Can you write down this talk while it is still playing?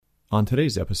on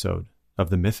today's episode of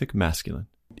The Mythic Masculine.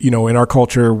 You know, in our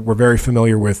culture, we're very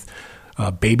familiar with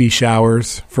baby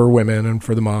showers for women and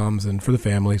for the moms and for the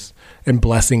families, and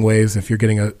blessing ways if you're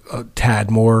getting a tad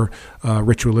more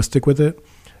ritualistic with it.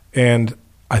 And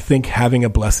I think having a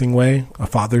blessing way, a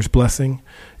father's blessing,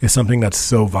 is something that's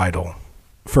so vital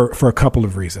for a couple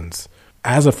of reasons.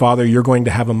 As a father, you're going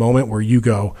to have a moment where you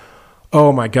go,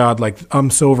 oh my God, like I'm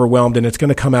so overwhelmed, and it's going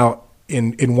to come out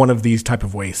in one of these type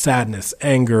of ways: sadness,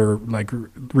 anger, like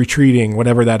retreating,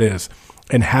 whatever that is.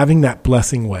 And having that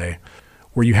blessing way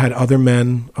where you had other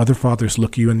men, other fathers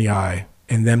look you in the eye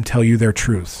and them tell you their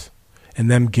truth and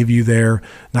them give you their,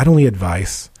 not only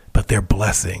advice, but their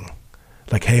blessing.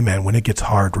 Like, hey man, when it gets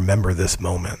hard, remember this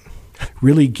moment.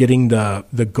 Really getting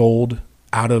the gold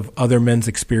out of other men's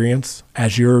experience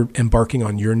as you're embarking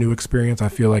on your new experience, I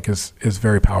feel like is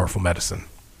very powerful medicine.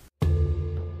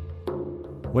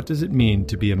 What does it mean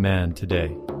to be a man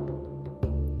today?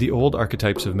 The old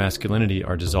archetypes of masculinity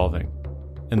are dissolving,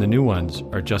 and the new ones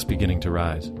are just beginning to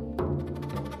rise.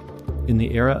 In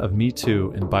the era of Me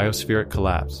Too and biospheric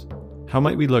collapse, how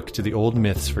might we look to the old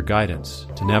myths for guidance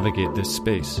to navigate this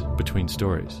space between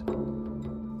stories?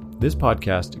 This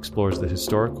podcast explores the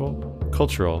historical,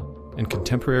 cultural, and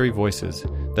contemporary voices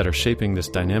that are shaping this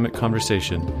dynamic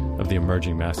conversation of the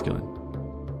emerging masculine.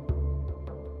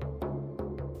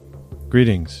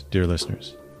 Greetings, dear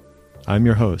listeners. I'm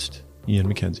your host,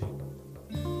 Ian McKenzie.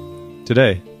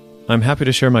 Today, I'm happy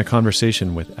to share my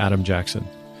conversation with Adam Jackson,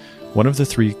 one of the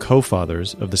three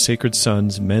co-fathers of the Sacred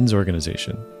Sons men's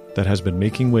organization that has been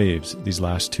making waves these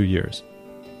last 2 years.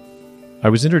 I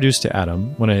was introduced to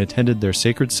Adam when I attended their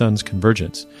Sacred Sons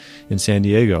Convergence in San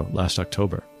Diego last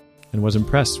October, and was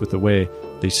impressed with the way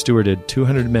they stewarded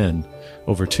 200 men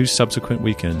over 2 subsequent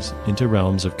weekends into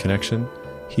realms of connection,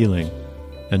 healing,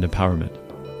 and empowerment.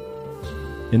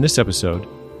 In this episode,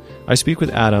 I speak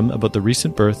with Adam about the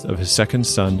recent birth of his second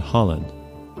son, Holland,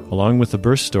 along with the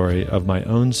birth story of my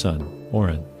own son,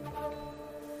 Oren.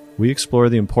 We explore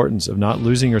the importance of not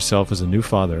losing yourself as a new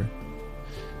father,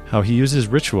 how he uses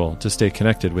ritual to stay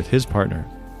connected with his partner,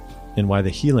 and why the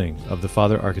healing of the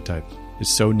father archetype is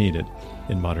so needed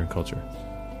in modern culture.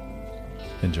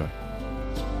 Enjoy.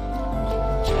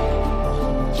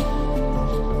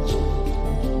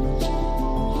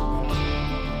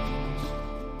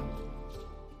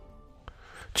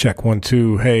 Check 1,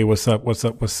 2. Hey, what's up?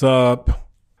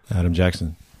 Adam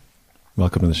Jackson,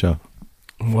 welcome to the show.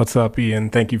 What's up,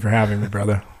 Ian? Thank you for having me,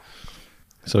 brother.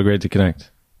 So great to connect.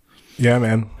 Yeah,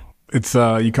 man. It's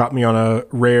you caught me on a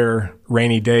rare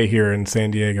rainy day here in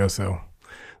San Diego, so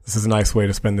this is a nice way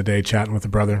to spend the day chatting with a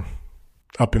brother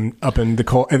up in the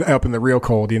cold, up in the real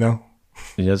cold, you know.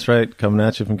 Yeah, that's right. Coming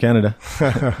at you from Canada.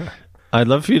 I'd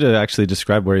love for you to actually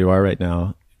describe where you are right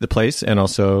now, the place, and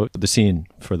also the scene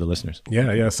for the listeners.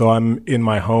 Yeah. So I'm in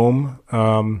my home.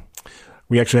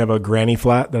 We actually have a granny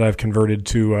flat that I've converted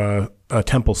to a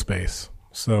temple space.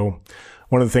 So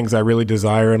one of the things I really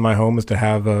desire in my home is to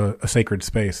have a sacred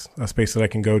space, a space that I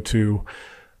can go to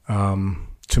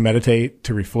meditate,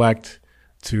 to reflect,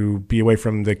 to be away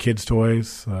from the kids'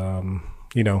 toys, to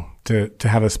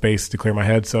have a space to clear my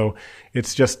head. So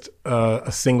it's just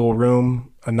a single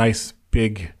room, a nice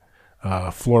big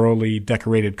florally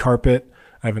decorated carpet.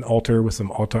 I have an altar with some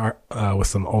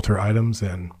altar items.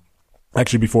 And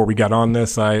actually, before we got on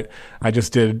this, I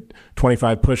just did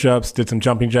 25 push-ups, did some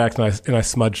jumping jacks, and I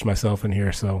smudged myself in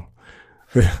here. So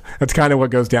that's kind of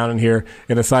what goes down in here.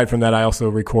 And aside from that, I also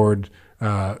record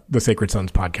the Sacred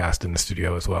Sons podcast in the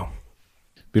studio as well.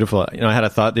 Beautiful. I had a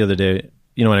thought the other day.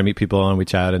 When I meet people and we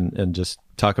chat and just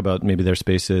talk about maybe their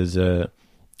spaces.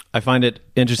 I find it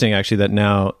interesting, actually, that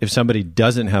now if somebody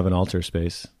doesn't have an altar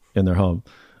space in their home,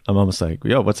 I'm almost like,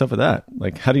 yo, what's up with that?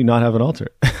 Like, how do you not have an altar?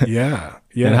 Yeah.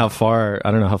 And how far,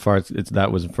 I don't know how far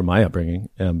that was from my upbringing,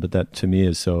 but that to me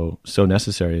is so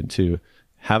necessary to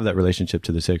have that relationship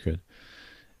to the sacred.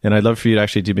 And I'd love for you to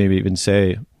actually maybe even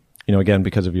say, again,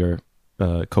 because of your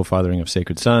co-fathering of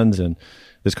Sacred Sons and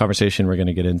this conversation, we're going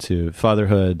to get into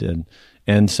fatherhood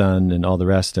and son and all the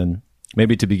rest. And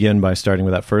maybe to begin by starting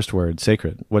with that first word,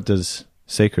 sacred. What does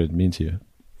sacred mean to you?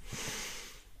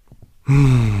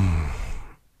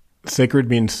 Sacred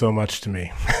means so much to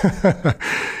me.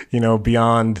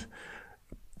 Beyond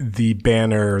the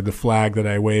banner, the flag that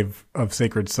I wave of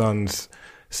Sacred Sons,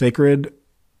 sacred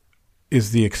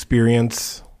is the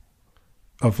experience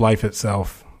of life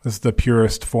itself. It's the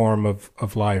purest form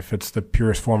of life. It's the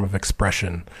purest form of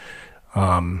expression.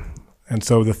 And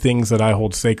so the things that I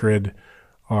hold sacred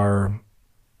are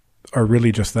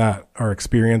really just that, our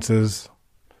experiences,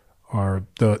 are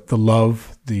the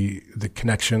love, the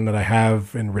connection that I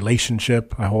have in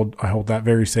relationship. I hold that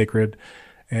very sacred.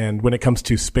 And when it comes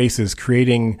to spaces,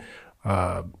 creating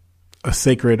a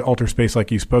sacred altar space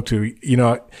like you spoke to,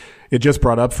 it just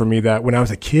brought up for me that when I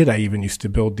was a kid, I even used to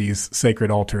build these sacred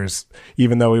altars,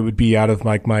 even though it would be out of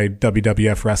like my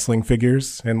WWF wrestling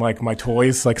figures and like my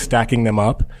toys, like stacking them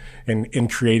up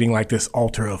and creating like this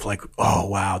altar of like, oh,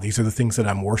 wow, these are the things that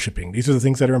I'm worshiping. These are the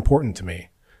things that are important to me,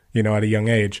 at a young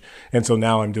age. And so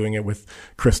now I'm doing it with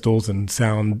crystals and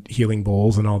sound healing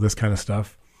bowls and all this kind of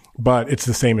stuff. But it's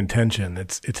the same intention.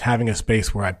 It's having a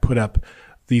space where I put up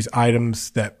these items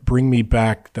that bring me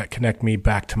back, that connect me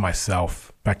back to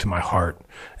myself, back to my heart,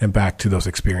 and back to those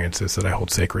experiences that I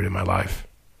hold sacred in my life.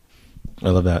 I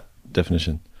love that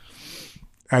definition.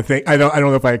 I don't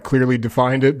know if I clearly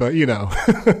defined it, but You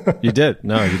did.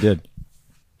 No, you did.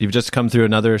 You've just come through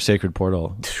another sacred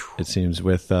portal, it seems,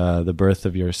 with the birth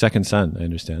of your second son, I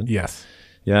understand. Yes.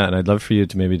 Yeah, and I'd love for you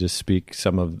to maybe just speak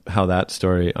some of how that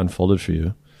story unfolded for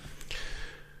you.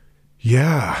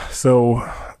 Yeah.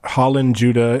 So Holland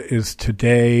Judah is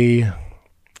today,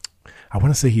 I want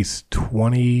to say he's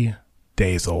 20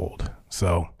 days old.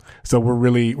 So we're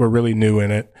really new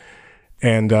in it.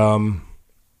 And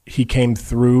he came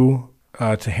through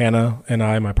to Hannah and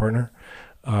I, my partner,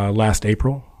 last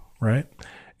April, right?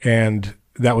 And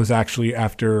that was actually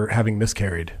after having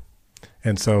miscarried.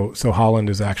 And so Holland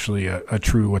is actually a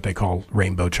true, what they call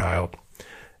rainbow child.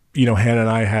 Hannah and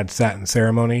I had sat in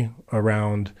ceremony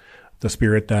around the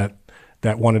spirit that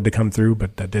wanted to come through,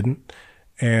 but that didn't.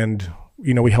 And,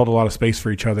 we held a lot of space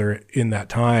for each other in that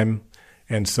time.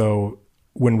 And so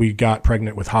when we got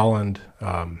pregnant with Holland,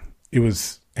 it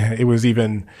was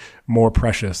even more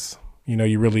precious.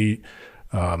 You really,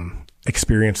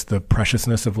 experience the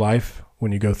preciousness of life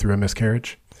when you go through a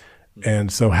miscarriage.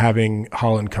 And so having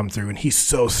Holland come through, and he's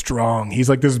so strong. He's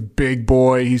like this big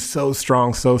boy. He's so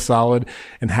strong, so solid.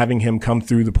 And having him come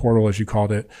through the portal, as you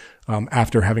called it,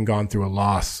 after having gone through a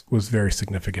loss was very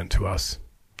significant to us.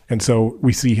 And so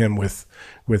we see him with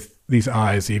these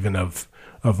eyes, even of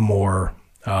more,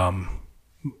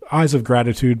 eyes of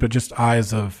gratitude, but just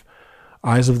eyes of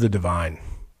the divine,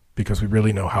 because we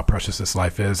really know how precious this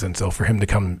life is. And so for him to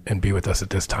come and be with us at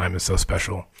this time is so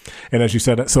special. And as you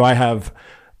said, so I have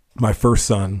my first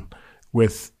son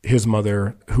with his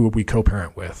mother, who we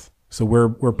co-parent with. So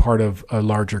we're part of a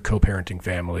larger co-parenting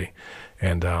family.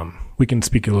 And we can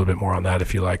speak a little bit more on that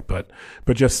if you like, but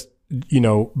just,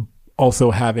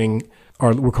 also having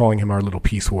we're calling him our little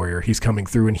peace warrior. He's coming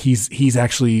through, and he's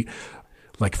actually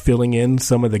like filling in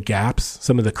some of the gaps,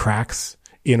 some of the cracks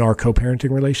in our co-parenting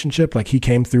relationship. Like he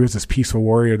came through as this peaceful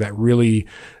warrior that really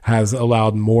has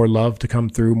allowed more love to come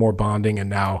through, more bonding. And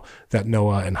now that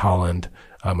Noah and Holland,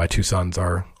 my two sons,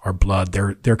 are blood,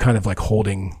 they're kind of like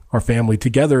holding our family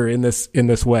together in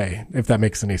this way, if that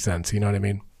makes any sense. You know what I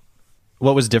mean?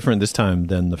 What was different this time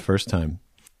than the first time?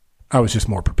 I was just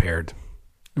more prepared,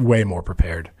 way more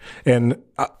prepared. And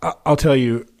I'll tell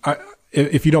you,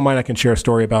 if you don't mind, I can share a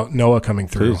story about Noah coming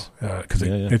through, because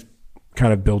it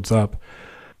kind of builds up.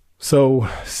 So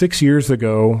 6 years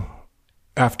ago,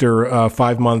 after a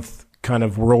 5-month kind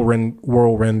of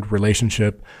whirlwind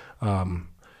relationship,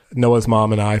 Noah's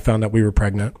mom and I found out we were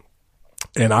pregnant.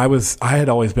 And I had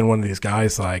always been one of these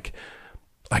guys like,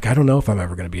 I don't know if I'm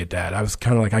ever going to be a dad. I was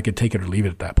kind of like, I could take it or leave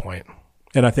it at that point.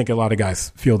 And I think a lot of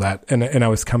guys feel that. And I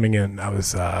was coming in, I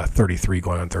was 33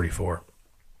 going on 34.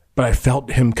 But I felt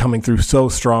him coming through so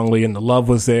strongly, and the love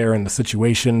was there, and the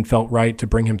situation felt right to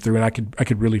bring him through, and I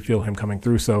could really feel him coming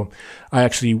through. So I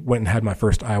actually went and had my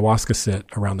first ayahuasca sit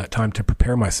around that time to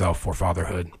prepare myself for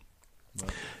fatherhood.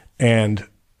 Right. And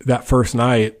that first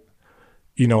night,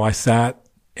 I sat,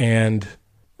 and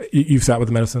you've sat with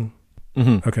the medicine?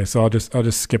 Mm-hmm. Okay, so I'll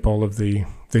just skip all of the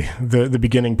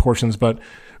beginning portions, but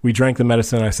we drank the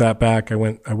medicine. I sat back. I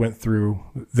went through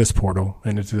this portal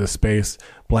and into this space,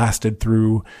 blasted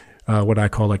through what I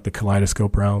call like the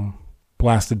kaleidoscope realm,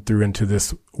 blasted through into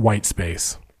this white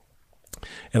space,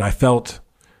 and I felt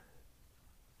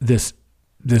this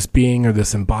being or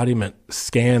this embodiment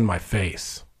scan my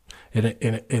face, and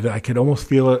I could almost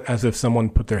feel it as if someone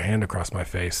put their hand across my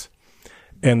face,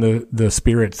 and the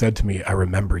spirit said to me, "I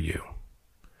remember you."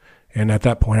 And at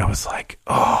that point, I was like,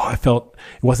 I felt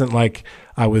it wasn't like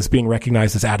I was being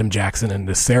recognized as Adam Jackson in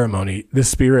this ceremony. This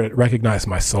spirit recognized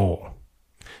my soul.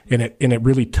 And it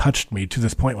really touched me to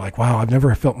this point, like, wow, I've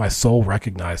never felt my soul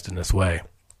recognized in this way.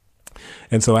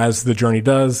 And so as the journey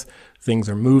does, things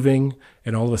are moving,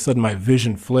 and all of a sudden my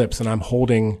vision flips, and I'm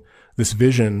holding this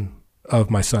vision of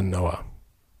my son Noah.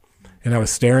 And I was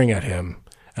staring at him,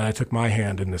 and I took my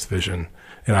hand in this vision,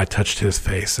 and I touched his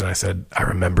face, and I said, "I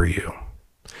remember you."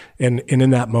 And in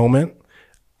that moment,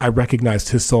 I recognized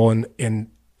his soul, and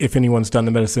if anyone's done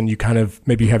the medicine, you kind of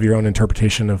maybe have your own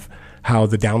interpretation of how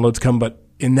the downloads come. But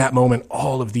in that moment,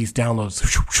 all of these downloads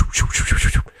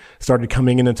started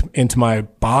coming into my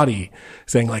body,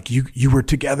 saying like, you were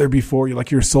together before. You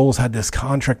like your souls had this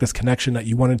contract, this connection that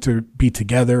you wanted to be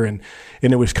together. And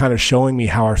it was kind of showing me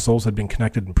how our souls had been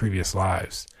connected in previous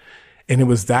lives. And it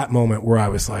was that moment where I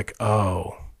was like,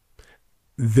 oh,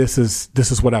 this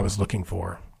is what I was looking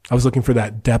for. I was looking for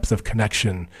that depth of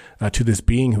connection to this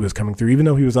being who was coming through. Even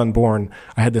though he was unborn,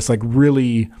 I had this like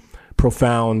really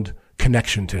profound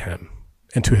connection to him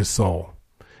and to his soul.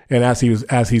 And as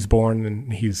he's born,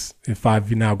 and he's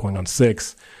 5 now, going on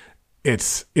 6,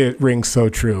 it rings so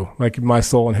true. Like my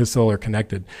soul and his soul are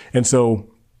connected. And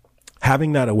so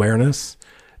having that awareness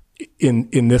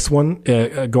in this one,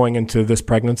 going into this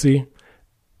pregnancy,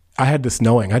 I had this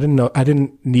knowing. I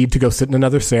didn't need to go sit in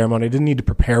another ceremony. I didn't need to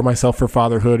prepare myself for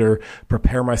fatherhood or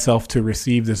prepare myself to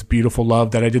receive this beautiful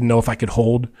love that I didn't know if I could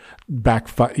hold back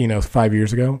 5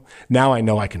 years ago. Now I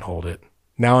know I can hold it.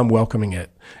 Now I'm welcoming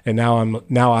it. And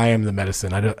now I am the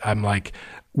medicine. I'm like,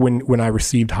 when I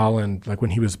received Holland, like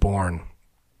when he was born,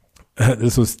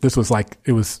 this was like,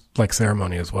 it was like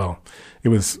ceremony as well. It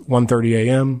was 1:30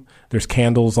 a.m. There's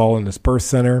candles all in this birth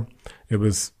center. It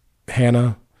was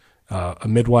Hannah, a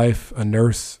midwife, a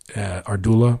nurse, our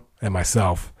doula, and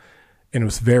myself. And it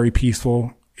was very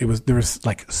peaceful. There was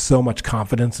like so much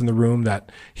confidence in the room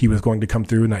that he was going to come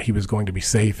through and that he was going to be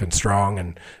safe and strong.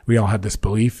 And we all had this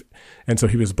belief. And so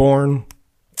he was born.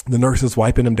 The nurse is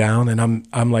wiping him down, and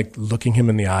I'm like looking him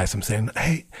in the eyes. I'm saying,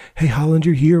 Hey, Holland,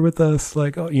 you're here with us.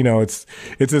 Like, oh, it's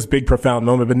this big, profound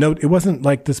moment, but no, it wasn't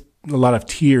like this, a lot of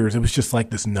tears. It was just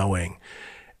like this knowing.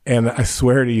 And I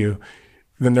swear to you,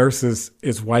 the nurse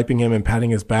is wiping him and patting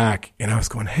his back. And I was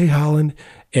going, hey, Holland.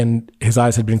 And his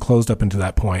eyes had been closed up until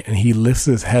that point. And he lifts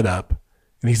his head up,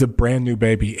 and he's a brand new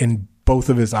baby. And both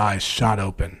of his eyes shot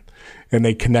open, and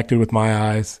they connected with my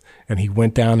eyes. And he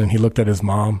went down and he looked at his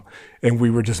mom, and we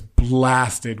were just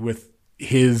blasted with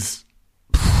his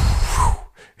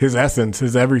essence,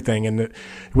 his everything. And it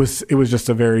was just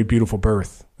a very beautiful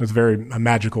birth. It was a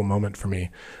magical moment for me,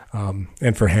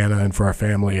 and for Hannah and for our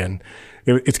family. And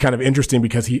it's kind of interesting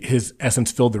because his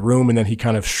essence filled the room, and then he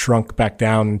kind of shrunk back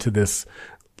down into this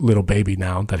little baby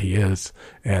now that he is.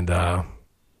 And,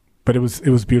 but it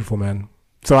was beautiful, man.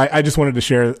 So I just wanted to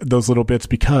share those little bits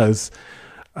because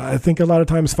I think a lot of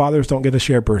times fathers don't get to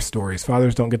share birth stories.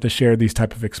 Fathers don't get to share these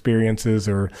type of experiences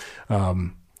or,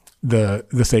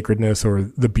 the sacredness or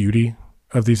the beauty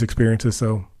of these experiences.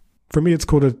 So for me, it's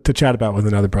cool to chat about with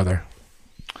another brother.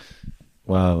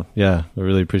 Wow. Yeah. I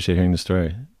really appreciate hearing the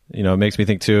story. It makes me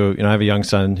think too, I have a young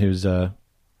son who's,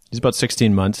 he's about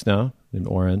 16 months now, named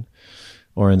Oren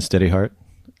Steadyheart.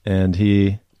 And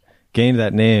he gained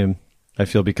that name, I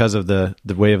feel, because of the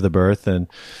way of the birth. And,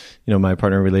 my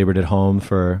partner, we labored at home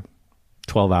for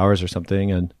 12 hours or something,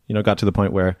 and, got to the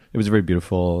point where it was very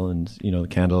beautiful, and, the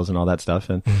candles and all that stuff.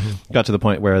 And got to the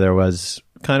point where there was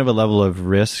kind of a level of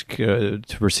risk to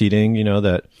proceeding,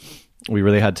 that we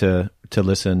really had to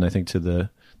listen, I think, to the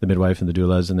midwife and the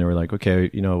doulas. And they were like, okay,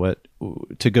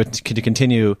 to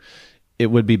continue, it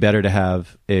would be better to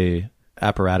have a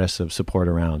apparatus of support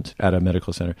around at a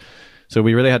medical center. So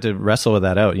we really had to wrestle with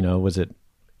that out. Was it,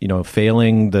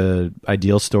 failing the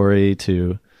ideal story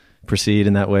to proceed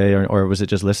in that way, or was it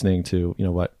just listening to,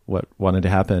 what wanted to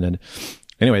happen? And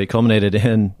anyway, it culminated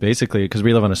in basically, because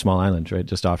we live on a small island, right,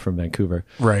 just off from Vancouver.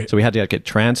 Right. So we had to get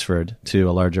transferred to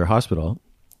a larger hospital,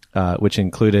 which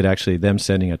included actually them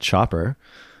sending a chopper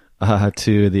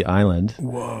to the island.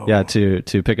 Whoa. Yeah, to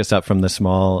pick us up from the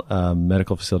small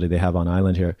medical facility they have on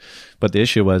island here. But the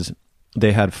issue was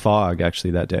they had fog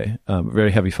actually that day,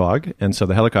 very heavy fog. And so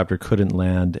the helicopter couldn't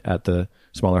land at the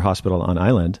smaller hospital on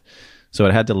island. So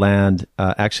it had to land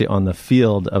actually on the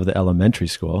field of the elementary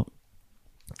school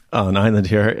on island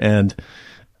here. And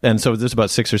so this was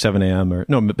about 6 or 7 a.m. or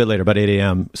no, a bit later, about 8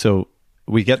 a.m. So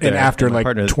we get there. And after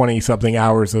like 20 something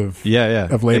hours of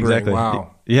laboring. Exactly.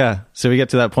 Wow. Yeah. So we get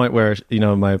to that point where,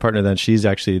 my partner then, she's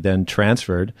actually then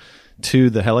transferred to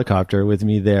the helicopter with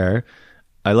me there.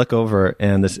 I look over,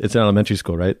 and it's an elementary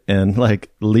school, right? And like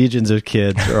legions of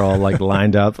kids are all like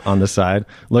lined up on the side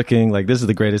looking like this is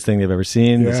the greatest thing they've ever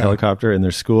seen, this helicopter in their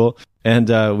school.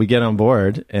 And we get on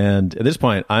board, and at this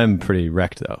point I'm pretty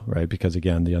wrecked though, right? Because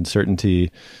again, the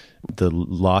uncertainty, the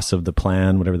loss of the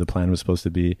plan, whatever the plan was supposed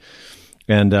to be.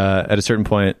 And at a certain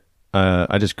point,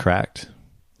 I just cracked,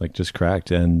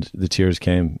 and the tears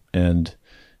came. And,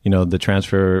 the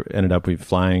transfer ended up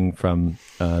flying from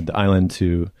the island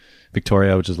to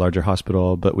Victoria, which is a larger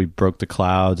hospital, but we broke the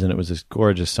clouds, and it was this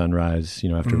gorgeous sunrise,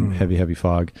 after heavy, heavy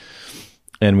fog.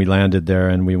 And we landed there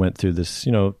and we went through this,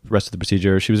 rest of the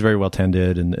procedure. She was very well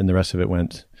tended and the rest of it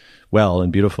went well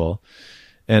and beautiful.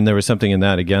 And there was something in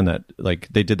that, again, that like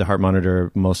they did the heart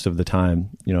monitor most of the time,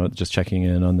 just checking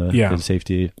in on the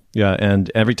safety. Yeah.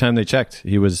 And every time they checked,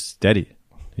 he was steady.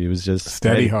 He was just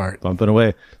steady heart bumping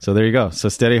away. So there you go. So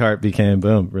steady heart became,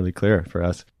 boom, really clear for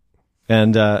us.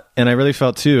 And I really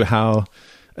felt too how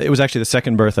it was actually the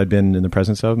second birth I'd been in the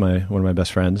presence of one of my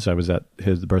best friends. I was at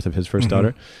the birth of his first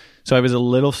daughter. So I was a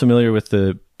little familiar with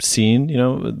the scene,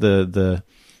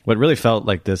 what really felt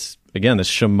like this, again, this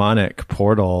shamanic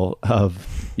portal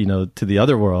of, to the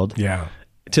other world. Yeah.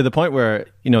 To the point where,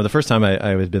 the first time I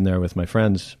had been there with my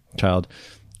friend's child,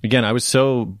 again, I was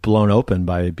so blown open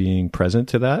by being present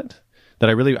to that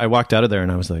I walked out of there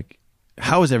and I was like,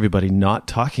 how is everybody not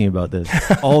talking about this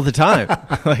all the time?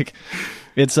 Like,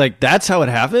 it's like, that's how it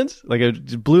happens? Like, it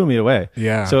just blew me away.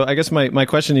 Yeah. So I guess my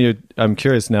question to you, I'm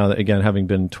curious now that, again, having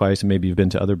been twice and maybe you've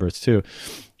been to other births too,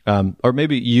 or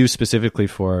maybe you specifically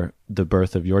for the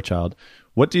birth of your child,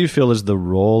 what do you feel is the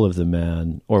role of the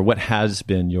man, or what has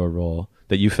been your role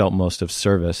that you felt most of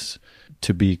service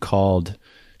to be called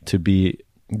to be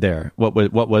there? What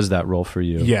was that role for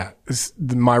you? Yeah.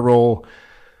 My role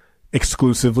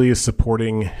exclusively is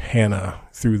supporting Hannah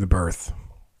through the birth.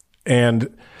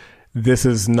 And this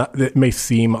is not, it may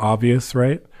seem obvious,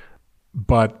 right?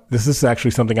 But this is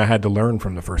actually something I had to learn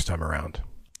from the first time around.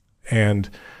 And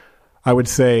I would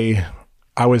say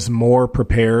I was more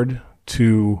prepared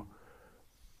to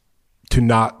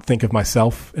not think of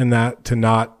myself in that, to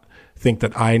not think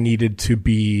that I needed to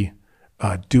be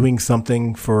doing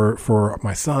something for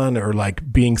my son, or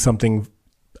like being something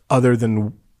other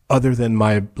than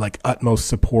my like utmost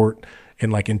support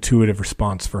and like intuitive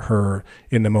response for her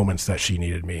in the moments that she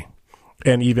needed me.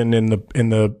 And even in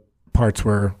the parts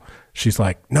where she's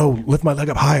like, no, lift my leg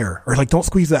up higher, or like, don't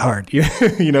squeeze that hard.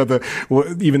 Even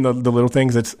the little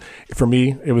things. It's, for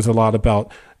me, it was a lot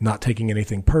about not taking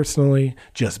anything personally,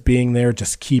 just being there,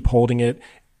 just keep holding it.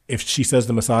 If she says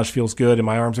the massage feels good and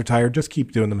my arms are tired, just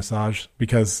keep doing the massage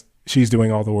because she's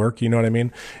doing all the work. You know what I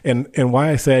mean? And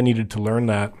why I say I needed to learn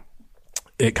that,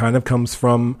 it kind of comes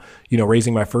from,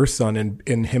 raising my first son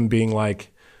and him being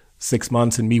like 6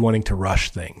 months and me wanting to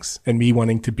rush things and me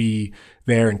wanting to be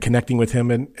there and connecting with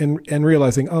him and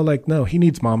realizing, oh, like, no, he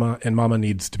needs mama and mama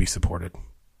needs to be supported.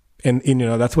 And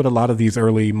that's what a lot of these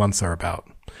early months are about.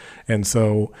 And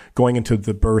so going into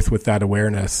the birth with that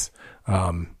awareness,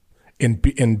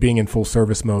 and being in full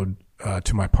service mode,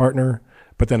 to my partner,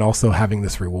 but then also having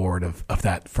this reward of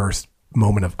that first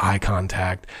moment of eye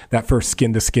contact, that first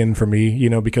skin to skin for me,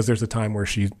 because there's a time where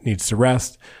she needs to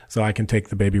rest. So I can take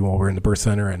the baby while we're in the birth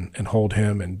center and hold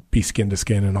him and be skin to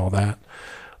skin and all that.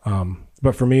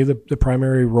 But for me, the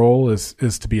primary role is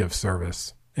to be of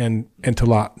service and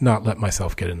to not let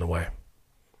myself get in the way.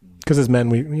 Because as men,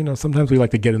 we, sometimes we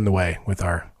like to get in the way with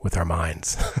our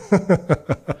minds.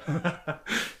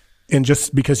 And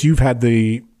just because you've had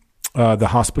the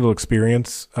hospital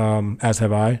experience, as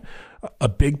have I, a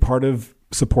big part of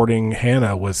supporting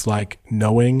Hannah was like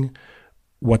knowing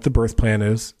what the birth plan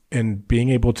is and being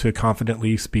able to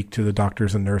confidently speak to the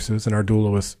doctors and nurses. And our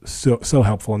doula was so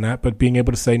helpful in that, but being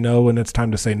able to say no when it's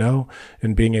time to say no,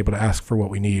 and being able to ask for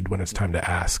what we need when it's time to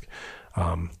ask.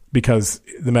 Because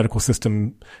the medical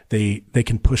system, they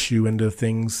can push you into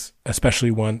things, especially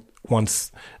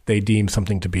once they deem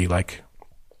something to be like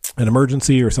an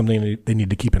emergency or something they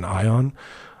need to keep an eye on.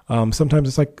 Sometimes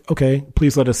it's like, okay,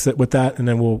 please let us sit with that, and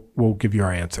then we'll give you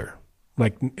our answer.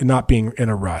 Like, not being in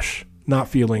a rush, not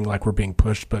feeling like we're being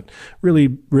pushed, but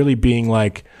really, really being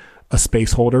like a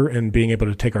space holder and being able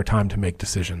to take our time to make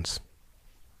decisions.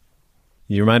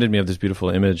 You reminded me of this beautiful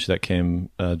image that came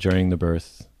during the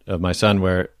birth of my son,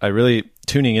 where I really,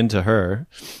 tuning into her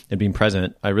and being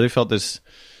present, I really felt this,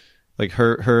 like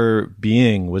her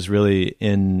being was really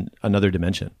in another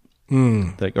dimension.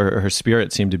 Like, or her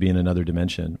spirit seemed to be in another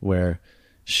dimension, where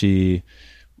she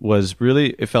was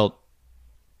really, it felt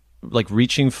like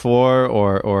reaching for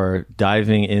or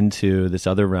diving into this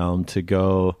other realm to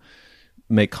go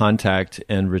make contact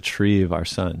and retrieve our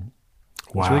son.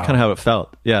 Wow. It's really kind of how it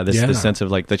felt. Yeah. This sense of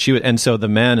like that she would, and so the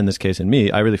man in this case and me,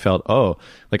 I really felt,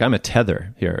 like I'm a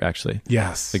tether here, actually.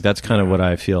 Yes. Like that's kind of what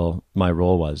I feel my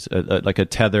role was, like a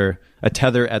tether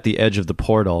at the edge of the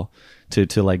portal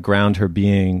to like ground her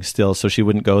being still, so she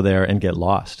wouldn't go there and get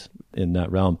lost in that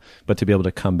realm, but to be able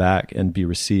to come back and be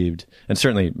received. And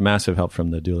certainly massive help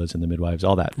from the doulas and the midwives,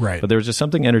 all that. Right. But there was just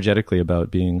something energetically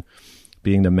about being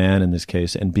the man in this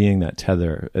case and being that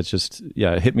tether. It's just,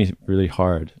 it hit me really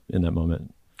hard in that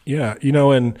moment. Yeah.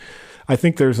 And I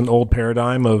think there's an old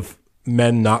paradigm of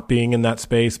men not being in that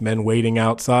space, men waiting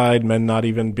outside, men not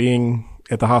even being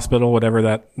at the hospital, whatever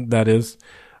that is.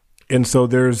 And so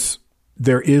there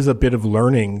is a bit of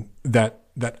learning that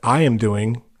I am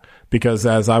doing, because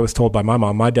as I was told by my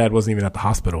mom, my dad wasn't even at the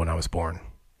hospital when I was born.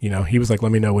 He was like,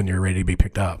 let me know when you're ready to be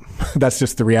picked up. That's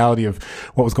just the reality of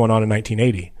what was going on in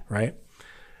 1980. Right.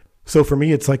 So for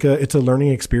me, it's a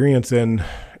learning experience. And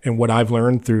what I've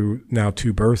learned through now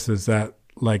 2 births is that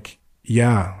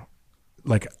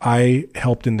I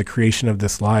helped in the creation of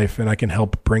this life, and I can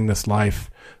help bring this life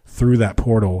through that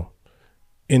portal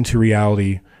into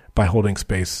reality by holding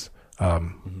space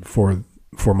for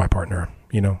my partner.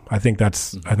 I think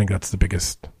that's the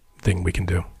biggest thing we can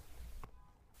do.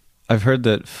 I've heard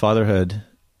that fatherhood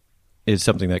is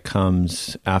something that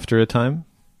comes after a time.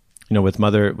 With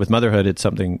motherhood, it's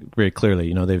something very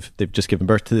clearly. They've just given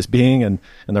birth to this being, and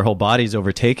their whole body's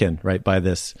overtaken, right, by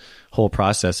this whole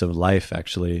process of life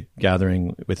actually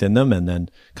gathering within them and then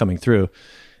coming through.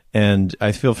 And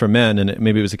I feel for men, and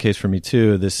maybe it was the case for me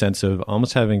too, this sense of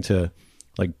almost having to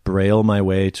like braille my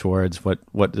way towards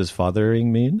what does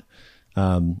fathering mean.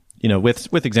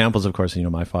 With examples, of course,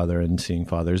 my father and seeing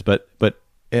fathers, but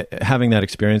having that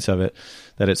experience of it,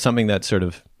 that it's something that sort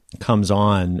of comes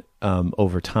on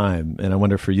over time. And I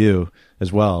wonder for you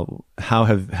as well, how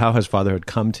has fatherhood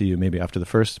come to you maybe after the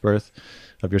first birth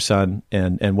of your son,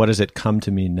 and what does it come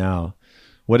to mean now?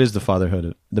 What is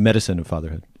the medicine of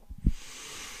fatherhood?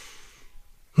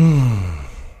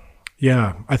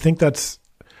 Yeah, I think that's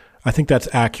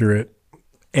accurate.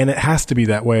 And it has to be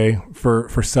that way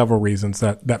for several reasons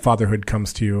that fatherhood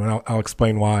comes to you. And I'll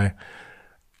explain why.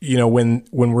 When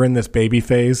we're in this baby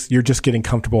phase, you're just getting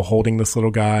comfortable holding this little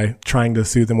guy, trying to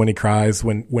soothe him when he cries,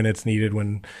 when it's needed,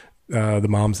 when the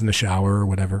mom's in the shower or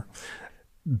whatever,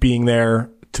 being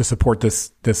there to support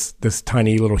this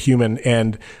tiny little human.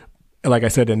 And like I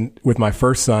said, with my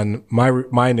first son,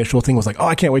 my initial thing was like, oh,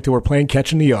 I can't wait till we're playing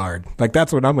catch in the yard. Like,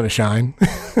 that's when I'm going to shine.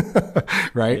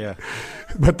 Right. Yeah.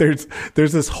 But there's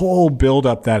this whole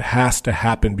buildup that has to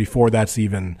happen before that's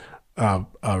even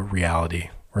a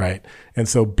reality. Right. And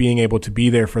so being able to be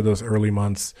there for those early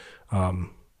months,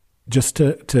 just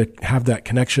to have that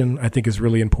connection, I think is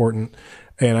really important.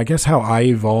 And I guess how I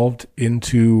evolved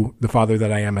into the father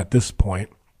that I am at this point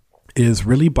is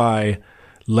really by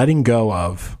letting go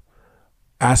of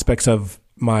aspects of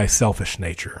my selfish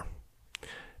nature.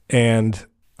 And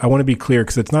I want to be clear,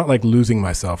 because it's not like losing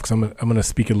myself, because I'm going to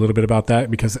speak a little bit about that,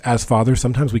 because as fathers,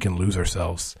 sometimes we can lose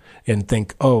ourselves and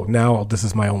think, oh, now this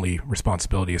is my only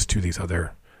responsibility is to these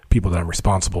other people that I'm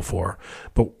responsible for.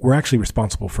 But we're actually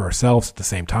responsible for ourselves at the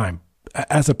same time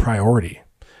as a priority.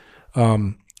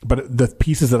 But the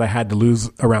pieces that I had to lose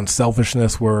around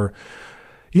selfishness were,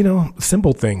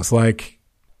 simple things like,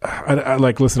 I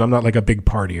listen, I'm not like a big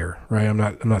partier, right? I'm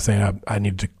not saying I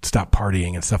need to stop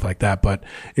partying and stuff like that, but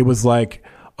it was like,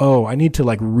 oh, I need to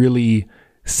like really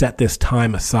set this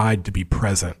time aside to be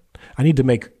present. I need to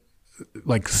make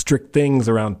like strict things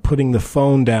around putting the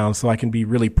phone down so I can be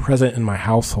really present in my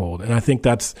household. And I think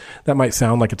that might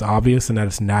sound like it's obvious and that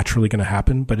it's naturally going to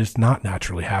happen, but it's not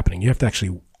naturally happening.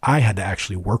 I had to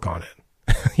actually work on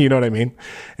it. You know what I mean?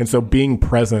 And so being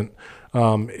present,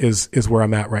 is where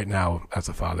I'm at right now as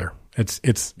a father.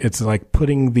 It's like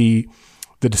putting the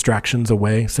distractions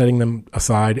away, setting them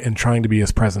aside, and trying to be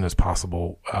as present as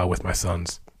possible, with my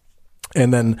sons.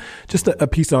 And then just a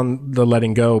piece on the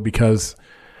letting go, because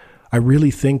I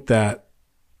really think that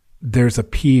there's a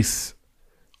piece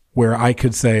where I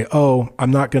could say, oh,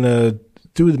 I'm not going to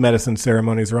do the medicine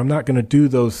ceremonies, or I'm not going to do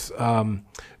those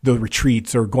the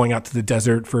retreats, or going out to the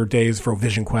desert for days for a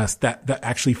vision quest that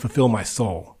actually fulfill my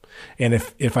soul. And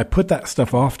if I put that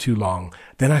stuff off too long,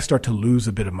 then I start to lose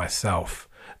a bit of myself.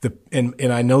 And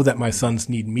I know that my sons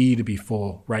need me to be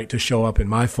full, right? To show up in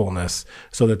my fullness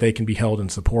so that they can be held and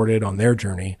supported on their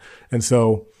journey. And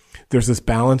so there's this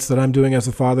balance that I'm doing as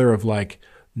a father of like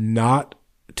not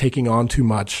taking on too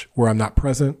much where I'm not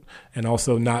present, and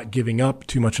also not giving up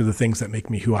too much of the things that make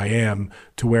me who I am,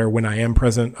 to where when I am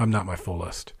present, I'm not my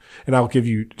fullest. And I'll give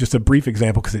you just a brief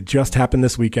example, because it just happened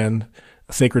this weekend.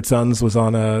 Sacred Sons was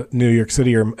on a New York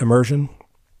City immersion.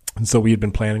 And so we had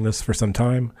been planning this for some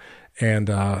time, and,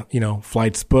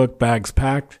 flights booked, bags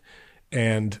packed.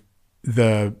 And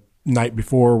the night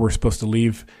before we're supposed to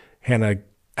leave, Hannah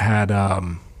had,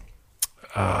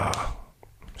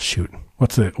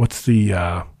 what's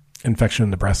the infection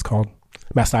in the breast called?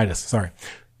 Mastitis. Sorry.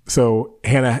 So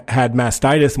Hannah had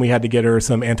mastitis, and we had to get her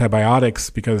some antibiotics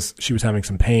because she was having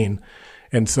some pain.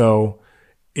 And so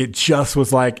it just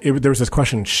was like, there was this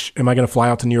question, am I going to fly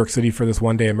out to New York City for this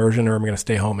one day immersion, or am I going to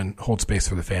stay home and hold space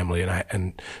for the family?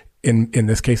 And in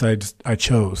this case, I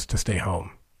chose to stay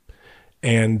home.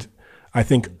 And I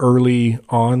think early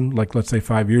on, like let's say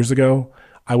 5 years ago,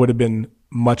 I would have been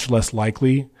much less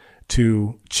likely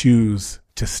to choose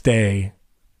to stay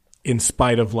in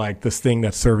spite of like this thing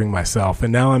that's serving myself.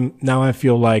 And now I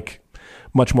feel like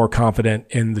much more confident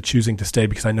in the choosing to stay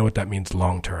because I know what that means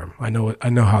long term. I know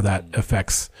how that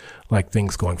affects like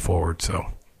things going forward. So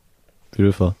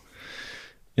beautiful.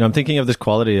 I'm thinking of this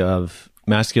quality of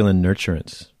masculine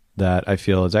nurturance that I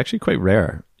feel is actually quite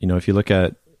rare. If you look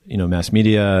at, mass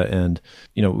media and,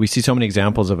 we see so many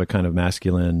examples of a kind of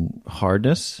masculine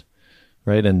hardness,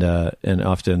 right? And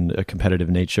often a competitive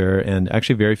nature, and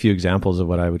actually very few examples of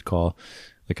what I would call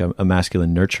like a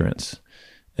masculine nurturance.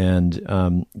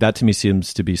 And that to me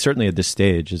seems to be certainly at this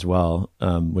stage as well,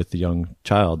 with the young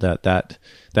child, that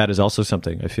is also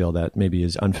something I feel that maybe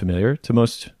is unfamiliar to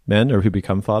most men or who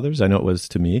become fathers. I know it was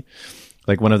to me.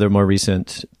 Like one of the more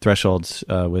recent thresholds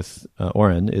with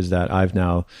Oren is that I've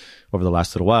now, over the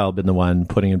last little while, been the one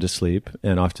putting him to sleep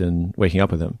and often waking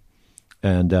up with him.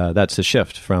 And that's a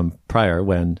shift from prior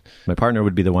when my partner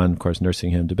would be the one, of course,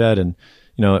 nursing him to bed. And,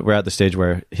 we're at the stage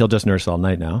where he'll just nurse all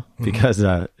night now because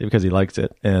he likes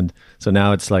it. And so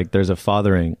now it's like there's a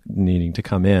fathering needing to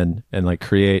come in and like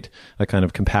create a kind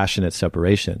of compassionate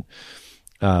separation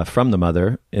from the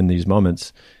mother in these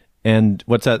moments. And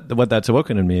what that's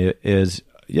awoken in me is,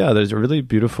 there's a really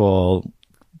beautiful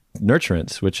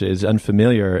nurturance, which is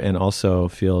unfamiliar and also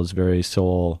feels very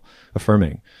soul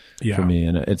affirming for me.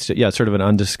 And it's, sort of an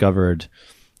undiscovered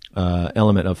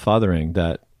element of fathering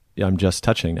that I'm just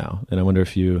touching now. And I wonder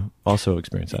if you also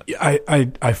experience that.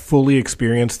 I fully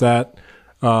experience that.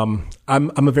 I'm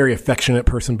a very affectionate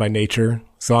person by nature.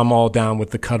 So I'm all down with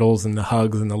the cuddles and the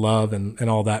hugs and the love and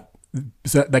all that.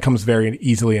 So that comes very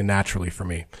easily and naturally for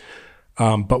me.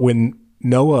 But when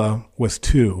Noah was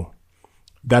 2,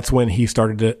 that's when he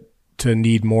started to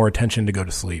need more attention to go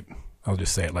to sleep. I'll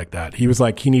just say it like that. He was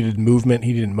like, he needed movement,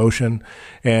 he needed motion.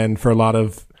 And for a lot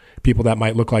of people that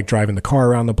might look like driving the car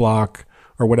around the block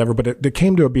or whatever, but it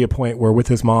came to be a point where with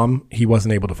his mom, he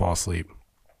wasn't able to fall asleep.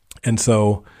 And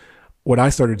so what I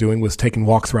started doing was taking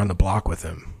walks around the block with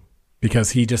him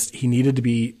because he needed to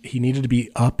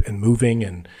be up and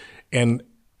moving and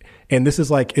this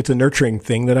is like, it's a nurturing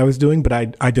thing that I was doing,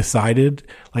 but I decided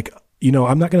like,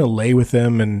 I'm not going to lay with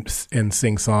him and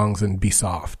sing songs and be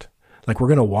soft. Like we're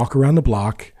going to walk around the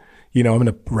block. I'm going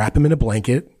to wrap him in a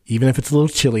blanket, even if it's a little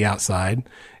chilly outside.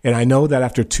 And I know that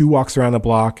after 2 walks around the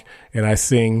block and I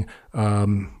sing,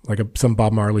 some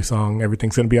Bob Marley song,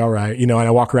 everything's going to be all right. And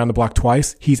I walk around the block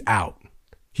twice, he's out.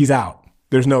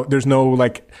 There's no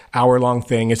like hour-long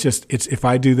thing. It's if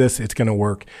I do this, it's going to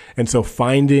work. And so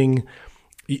finding,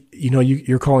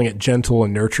 you're calling it gentle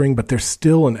and nurturing, but there's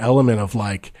still an element of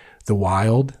like the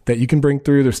wild that you can bring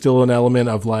through. There's still an element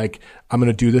of like, I'm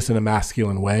going to do this in a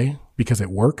masculine way because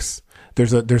it works.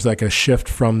 There's like a shift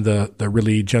from the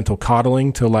really gentle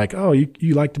coddling to like, oh,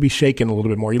 you like to be shaken a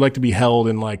little bit more. You like to be held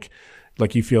and like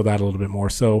you feel that a little bit more.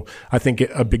 So I think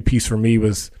a big piece for me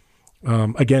was,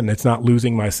 again, it's not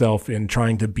losing myself in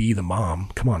trying to be the mom.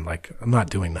 Come on. Like I'm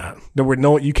not doing that.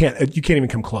 You can't even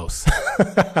come close.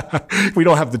 We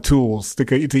don't have the tools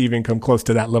to even come close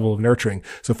to that level of nurturing.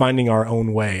 So finding our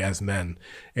own way as men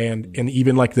and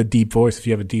even like the deep voice, if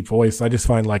you have a deep voice, I just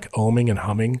find like oming and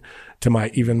humming to my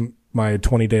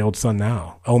 20-day-old son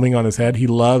now, oming on his head. He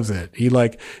loves it.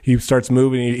 He starts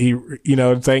moving, he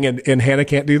saying, and Hannah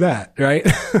can't do that. Right.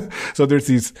 So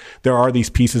there are these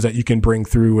pieces that you can bring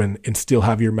through and still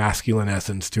have your masculine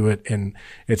essence to it. And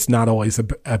it's not always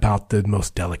about the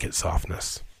most delicate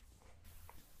softness.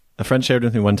 A friend shared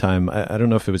with me one time, I don't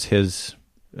know if it was his,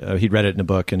 he'd read it in a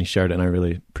book and he shared it and I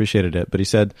really appreciated it. But he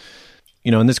said,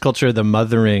 in this culture, the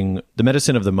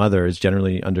medicine of the mother is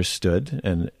generally understood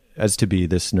and as to be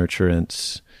this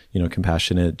nurturance,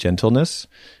 compassionate gentleness.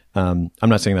 I'm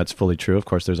not saying that's fully true. Of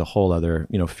course, there's a whole other,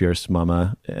 fierce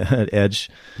mama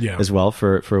edge as well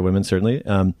for women, certainly.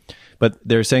 But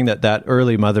they're saying that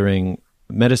early mothering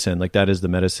medicine, like that is the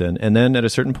medicine. And then at a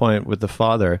certain point with the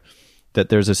father, that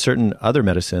there's a certain other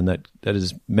medicine that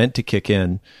is meant to kick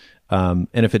in. And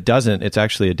if it doesn't, it's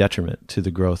actually a detriment to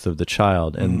the growth of the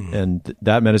child. And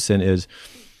that medicine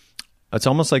it's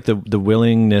almost like the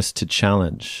willingness to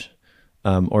challenge,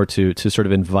 or to sort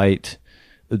of invite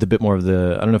the bit more of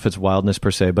the, I don't know if it's wildness per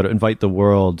se, but invite the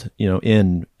world,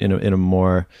 in a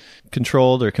more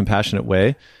controlled or compassionate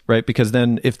way, right? Because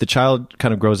then if the child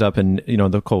kind of grows up and,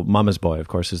 the quote, mama's boy, of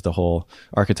course, is the whole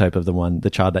archetype of the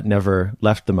child that never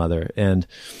left the mother. And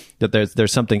that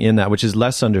there's something in that which is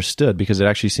less understood because it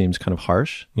actually seems kind of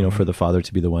harsh, for the father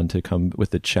to be the one to come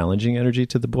with the challenging energy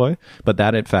to the boy. But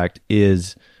that in fact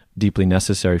is deeply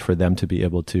necessary for them to be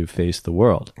able to face the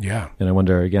world. Yeah. And I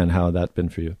wonder again, how that's been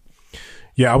for you.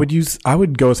 Yeah, I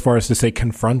would go as far as to say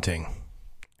confronting.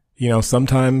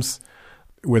 Sometimes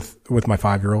with my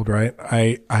 5-year-old, right?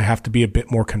 I have to be a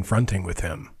bit more confronting with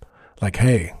him. Like,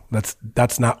 hey,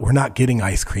 we're not getting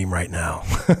ice cream right now.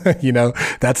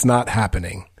 That's not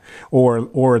happening.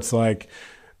 Or it's like,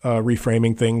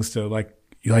 reframing things to like,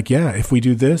 yeah, if we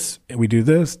do this, then we do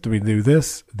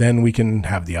this, then we can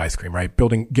have the ice cream, right?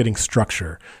 Getting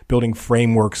structure, building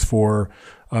frameworks for,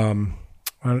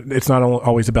 it's not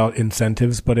always about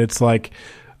incentives, but it's like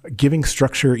giving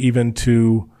structure even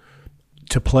to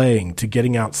playing, to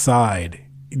getting outside,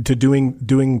 to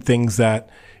doing things that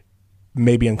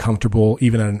may be uncomfortable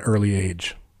even at an early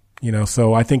age.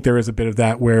 So I think there is a bit of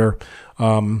that where,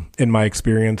 in my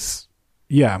experience,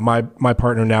 yeah, my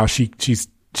partner now, she's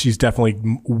definitely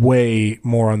way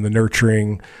more on the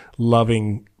nurturing,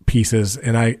 loving pieces.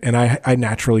 And I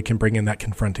naturally can bring in that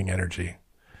confronting energy.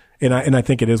 And I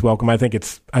think it is welcome. I think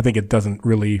it's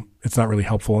not really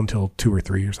helpful until 2 or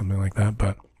 3 or something like that.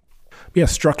 But yeah,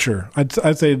 structure.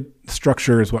 I'd say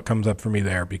structure is what comes up for me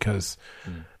there because,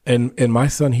 and my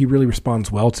son, he really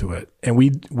responds well to it. And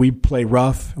we play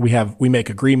rough. We make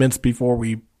agreements before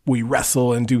we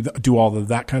wrestle and do all of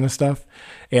that kind of stuff.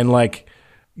 And like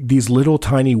these little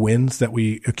tiny wins that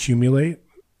we accumulate,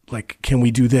 like, can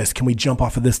we do this? Can we jump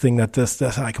off of this thing that's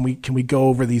high? Can we go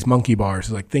over these monkey bars?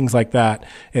 Like things like that.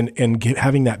 And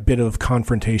having that bit of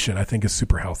confrontation, I think is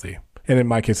super healthy. And in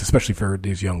my case, especially for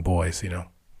these young boys,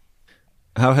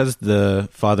 How has the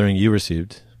fathering you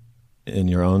received in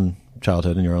your own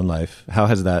childhood, in your own life, how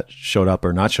has that showed up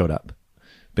or not showed up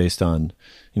based on,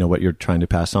 what you're trying to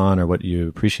pass on or what you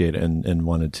appreciate and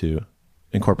wanted to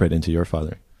incorporate into your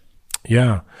fathering?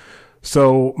 Yeah.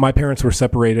 So my parents were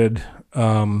separated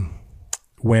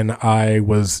when I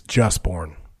was just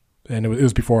born, and it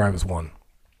was before I was 1.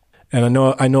 And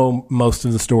I know most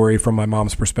of the story from my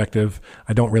mom's perspective.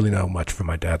 I don't really know much from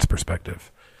my dad's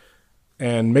perspective.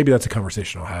 And maybe that's a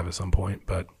conversation I'll have at some point,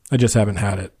 but I just haven't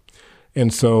had it.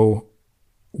 And so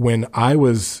when I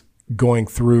was going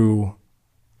through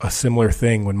a similar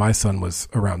thing when my son was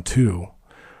around 2,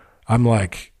 I'm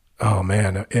like, oh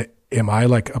man, am I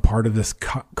like a part of this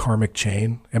karmic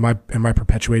chain? Am I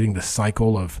perpetuating the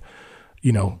cycle of,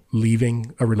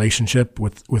 leaving a relationship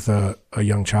with a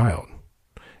young child?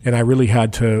 And I really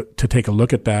had to take a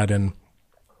look at that. And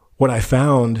what I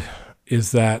found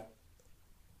is that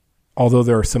although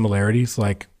there are similarities,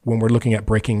 like when we're looking at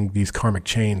breaking these karmic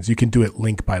chains, you can do it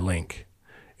link by link.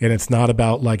 And it's not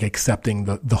about like accepting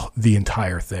the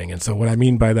entire thing. And so what I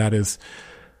mean by that is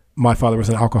my father was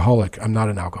an alcoholic. I'm not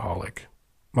an alcoholic.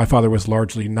 My father was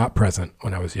largely not present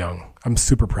when I was young. I'm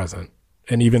super present.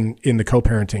 And even in the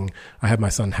co-parenting, I have my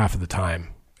son half of the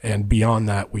time. And beyond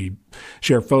that, we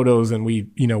share photos and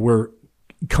we're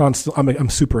constant. I'm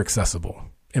super accessible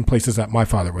in places that my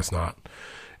father was not.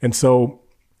 And so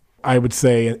I would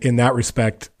say in that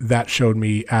respect, that showed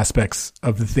me aspects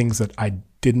of the things that I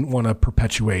didn't want to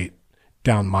perpetuate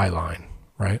down my line,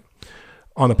 right?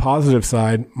 On the positive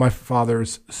side, my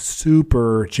father's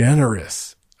super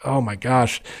generous. Oh my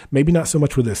gosh. Maybe not so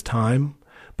much with his time,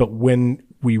 but when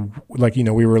we were like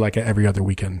an every other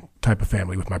weekend type of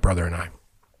family with my brother and I.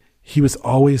 He was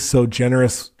always so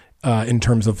generous in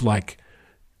terms of like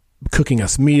cooking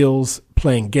us meals,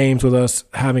 playing games with us,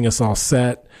 having us all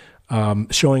set,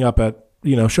 showing up at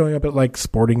like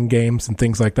sporting games and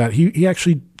things like that. He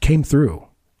actually came through.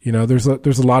 There's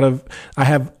a lot of,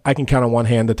 I can count on one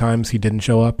hand the times he didn't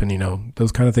show up, and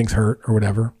those kind of things hurt or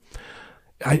whatever.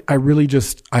 I really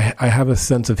just, I have a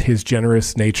sense of his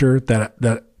generous nature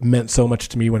that meant so much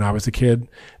to me when I was a kid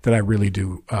that I really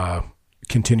do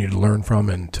continue to learn from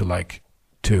and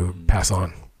to pass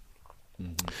on.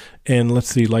 Mm-hmm. And let's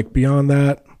see, like beyond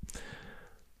that,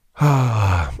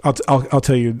 I'll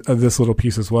tell you this little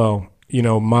piece as well.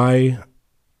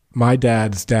 My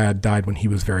dad's dad died when he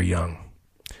was very young,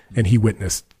 and he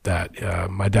witnessed that.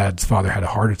 My dad's father had a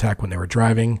heart attack when they were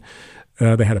driving.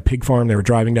 They had a pig farm. They were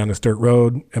driving down this dirt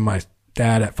road, and my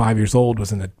dad at 5 years old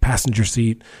was in the passenger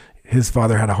seat. His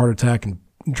father had a heart attack and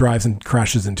drives and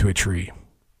crashes into a tree.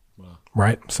 Wow.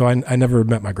 Right? So I never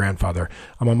met my grandfather.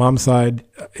 On my mom's side,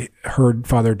 her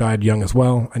father died young as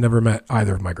well. I never met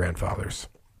either of my grandfathers.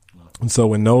 Wow. And so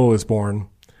when Noah was born,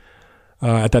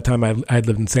 at that time I had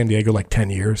lived in San Diego like 10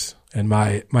 years, and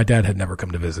my dad had never come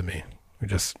to visit me.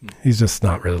 He's just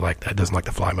not really like that. Doesn't like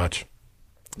to fly much.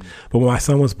 But when my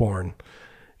son was born,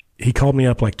 he called me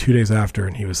up like 2 days after,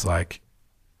 and he was like,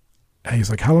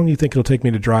 how long do you think it'll take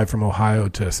me to drive from Ohio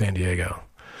to San Diego?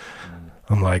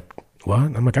 I'm like, what?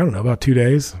 I'm like, I don't know, about 2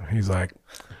 days. He's like,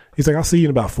 I'll see you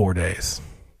in about 4 days.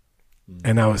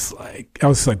 And I was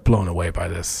like blown away by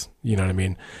this. You know what I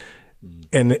mean?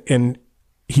 And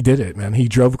he did it, man. He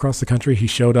drove across the country. He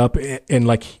showed up and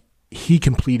like he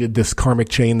completed this karmic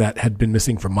chain that had been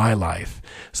missing from my life.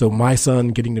 So my son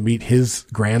getting to meet his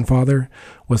grandfather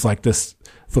was like this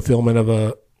fulfillment of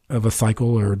a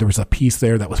cycle, or there was a piece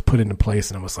there that was put into place.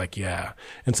 And it was like, yeah.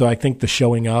 And so I think the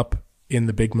showing up in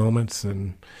the big moments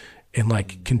and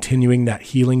like continuing that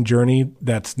healing journey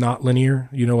that's not linear,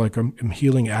 you know, like I'm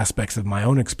healing aspects of my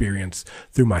own experience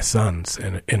through my sons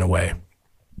in a way.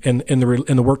 And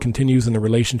the work continues and the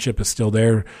relationship is still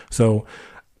there. So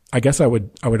I guess I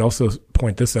would also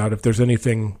point this out. If there's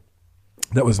anything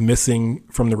that was missing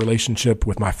from the relationship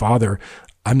with my father,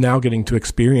 I'm now getting to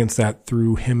experience that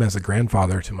through him as a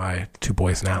grandfather to my two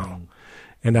boys now.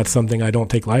 And that's something I don't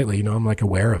take lightly. You know, I'm like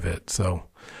aware of it. So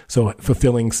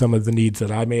fulfilling some of the needs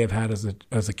that I may have had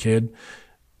as a kid,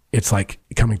 it's like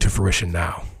coming to fruition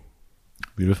now.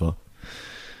 Beautiful.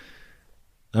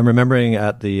 I'm remembering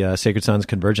at the Sacred Sons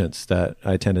Convergence that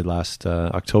I attended last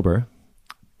October,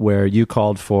 where you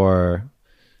called for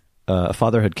a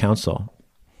Fatherhood Council.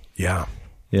 Yeah.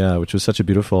 Yeah, which was such a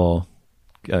beautiful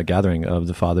gathering of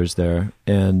the fathers there.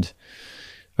 And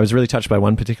I was really touched by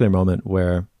one particular moment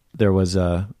where there was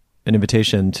an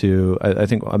invitation to, I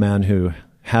think, a man who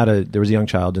there was a young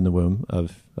child in the womb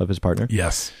of his partner.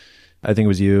 Yes. I think it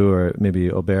was you or maybe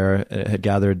Aubert had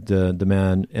gathered the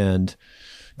man and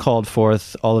called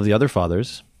forth all of the other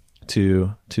fathers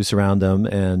to surround them.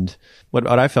 And what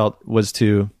I felt was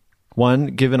to, one,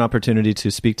 give an opportunity to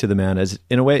speak to the man as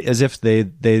in a way as if they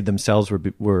themselves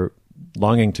were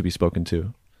longing to be spoken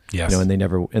to. Yes. You know, and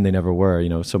they never were. You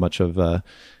know, so much of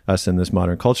us in this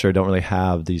modern culture don't really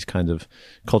have these kinds of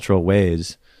cultural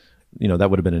ways. You know, that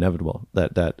would have been inevitable.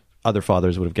 That other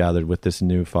fathers would have gathered with this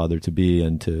new father to be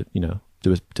and to, you know,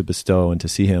 to bestow and to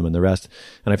see him and the rest.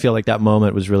 And I feel like that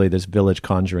moment was really this village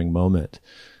conjuring moment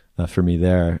for me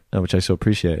there, which I so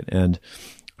appreciate. And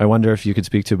I wonder if you could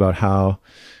speak to about how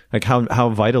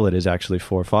vital it is actually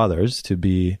for fathers to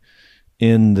be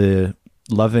in the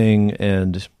loving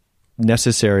and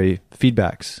necessary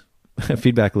feedback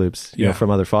loops, you know, from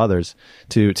other fathers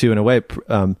to in a way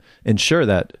ensure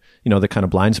that, you know, the kind of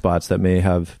blind spots that may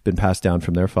have been passed down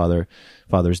from their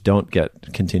fathers don't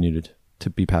get continued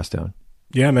to be passed down.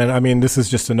 Yeah, man. I mean, this is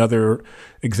just another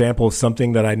example of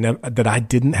something that I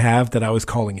didn't have that I was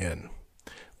calling in,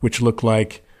 which looked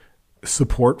like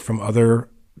support from other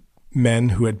men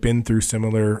who had been through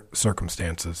similar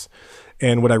circumstances.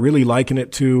 And what I really liken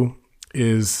it to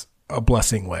is a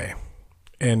blessing way.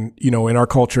 And, you know, in our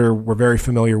culture, we're very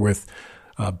familiar with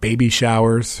baby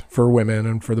showers for women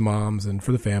and for the moms and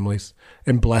for the families,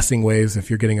 and blessing ways if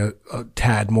you're getting a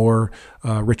tad more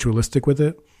ritualistic with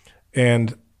it.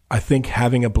 And I think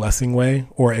having a blessing way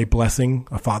or a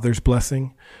father's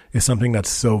blessing is something that's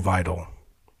so vital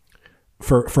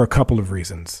for a couple of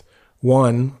reasons.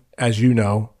 One, as you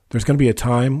know, there's going to be a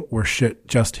time where shit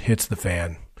just hits the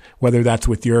fan, whether that's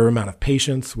with your amount of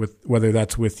patience, whether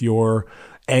that's with your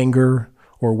anger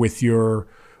or with your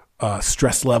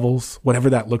stress levels, whatever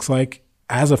that looks like.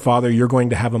 As a father, you're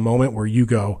going to have a moment where you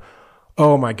go,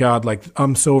 oh my God, like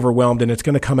I'm so overwhelmed, and it's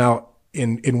going to come out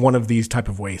in one of these type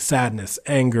of ways: sadness,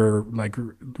 anger, like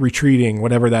retreating,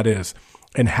 whatever that is.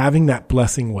 And having that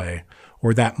blessing way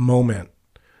or that moment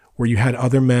where you had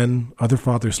other men, other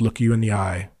fathers look you in the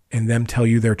eye and them tell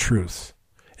you their truths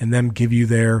and them give you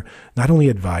their, not only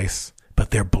advice,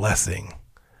 but their blessing.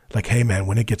 Like, hey man,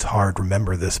 when it gets hard,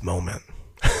 remember this moment.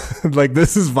 Like,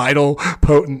 this is vital,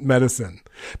 potent medicine.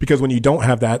 Because when you don't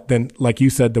have that, then like you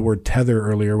said, the word tether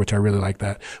earlier, which I really like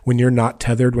that. When you're not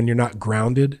tethered, when you're not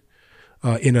grounded,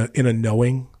 in a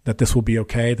knowing that this will be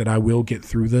okay, that I will get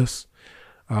through this,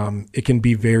 it can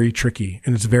be very tricky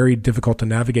and it's very difficult to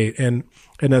navigate. And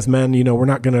as men, you know, we're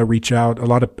not going to reach out. A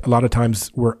lot of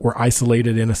times we're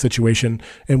isolated in a situation,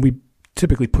 and we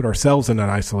typically put ourselves in that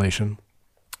isolation.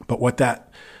 But what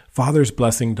that father's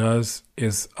blessing does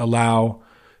is allow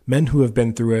men who have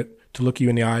been through it to look you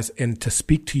in the eyes and to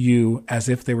speak to you as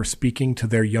if they were speaking to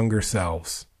their younger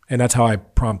selves. And that's how I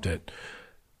prompt it.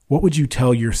 What would you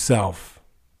tell yourself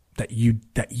that you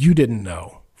didn't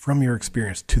know from your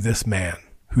experience to this man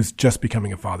who's just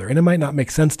becoming a father? And it might not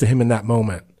make sense to him in that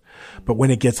moment, but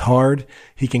when it gets hard,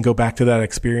 he can go back to that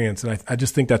experience. And I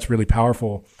just think that's really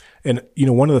powerful. And, you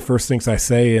know, one of the first things I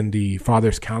say in the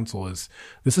Father's Council is,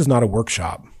 this is not a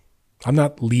workshop. I'm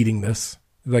not leading this.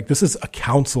 Like, this is a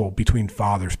council between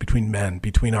fathers, between men,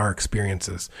 between our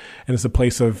experiences. And it's a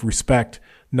place of respect,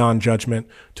 non-judgment,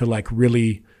 to like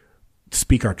really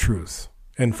speak our truths.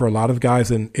 And for a lot of guys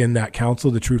in that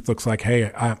council, the truth looks like, hey,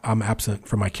 I'm absent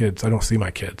from my kids. I don't see my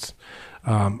kids.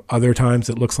 Other times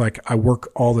it looks like I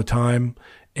work all the time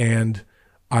and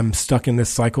I'm stuck in this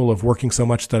cycle of working so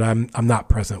much that I'm not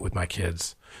present with my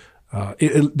kids.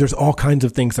 There's all kinds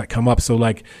of things that come up. So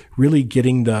like really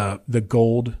getting the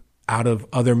gold out of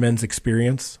other men's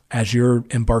experience as you're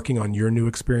embarking on your new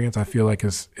experience, I feel like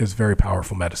is very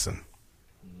powerful medicine.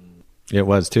 It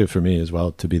was too for me as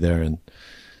well to be there and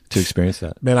to experience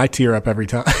that. Man, I tear up every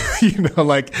time.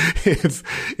 Like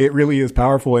it really is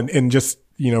powerful. And just,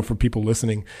 for people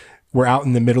listening, we're out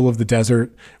in the middle of the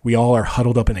desert. We all are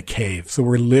huddled up in a cave. So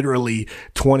we're literally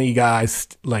 20 guys,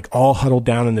 like all huddled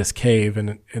down in this cave.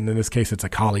 And in this case, it's a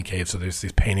Kali cave. So there's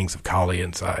these paintings of Kali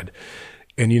inside.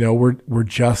 And, we're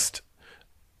just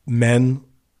men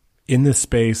in this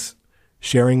space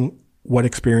sharing what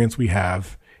experience we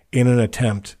have in an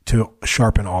attempt to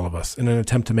sharpen all of us, in an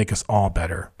attempt to make us all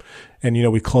better. And,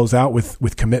 we close out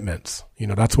with commitments.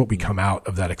 That's what we come out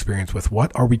of that experience with.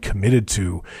 What are we committed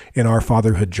to in our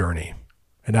fatherhood journey?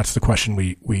 And that's the question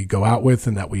we go out with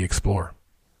and that we explore.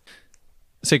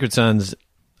 Sacred Sons,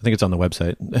 I think it's on the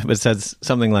website, but it says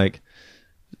something like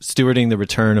stewarding the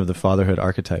return of the fatherhood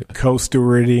archetype.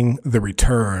 Co-stewarding the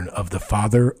return of the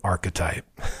father archetype.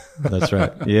 That's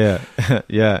right. Yeah.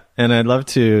 Yeah. And I'd love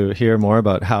to hear more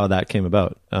about how that came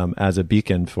about as a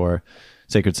beacon for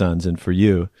Sacred Sons and for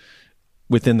you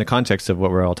within the context of what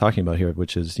we're all talking about here,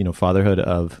 which is, fatherhood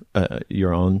of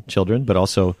your own children, but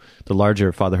also the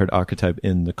larger fatherhood archetype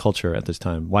in the culture at this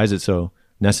time. Why is it so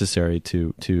necessary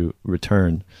to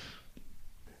return?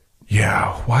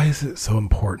 Yeah. Why is it so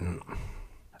important?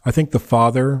 I think the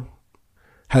father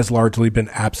has largely been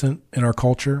absent in our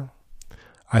culture.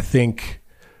 I think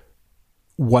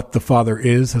what the father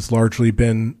is has largely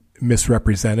been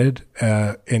misrepresented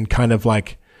and kind of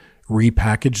like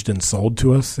repackaged and sold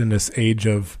to us in this age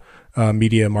of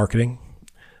media marketing.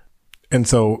 And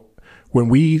so when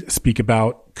we speak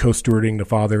about co-stewarding the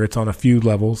father, it's on a few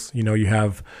levels. You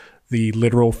have the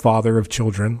literal father of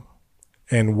children,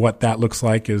 and what that looks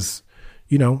like is,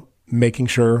 making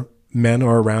sure men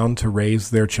are around to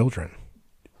raise their children,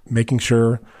 making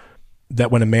sure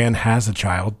that when a man has a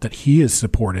child, that he is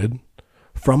supported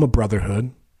from a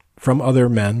brotherhood, from other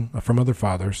men, from other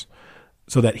fathers,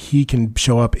 so that he can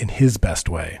show up in his best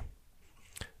way.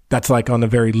 That's like on a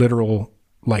very literal,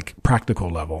 like practical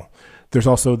level. There's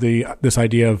also this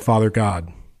idea of Father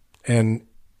God. And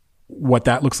what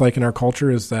that looks like in our culture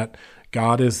is that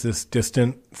God is this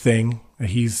distant thing.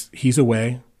 He's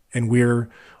away, and we're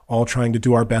all trying to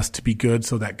do our best to be good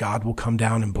so that God will come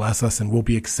down and bless us and we'll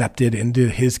be accepted into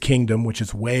his kingdom, which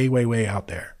is way, way, way out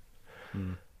there.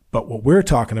 But what we're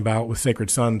talking about with Sacred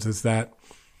Sons is that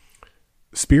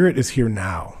Spirit is here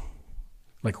now.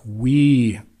 Like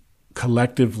we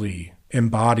collectively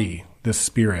embody this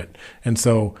Spirit. And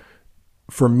so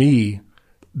for me,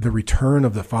 the return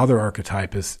of the father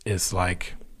archetype is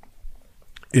like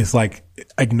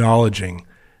acknowledging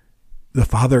the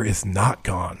father is not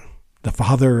gone. The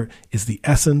father is the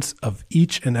essence of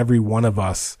each and every one of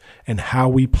us and how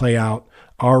we play out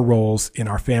our roles in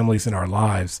our families and our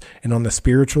lives. And on the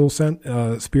spiritual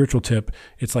tip,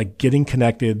 it's like getting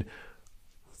connected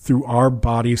through our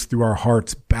bodies, through our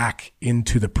hearts, back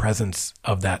into the presence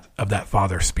of that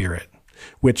Father Spirit,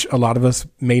 which a lot of us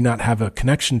may not have a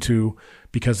connection to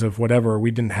because of whatever.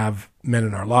 We didn't have men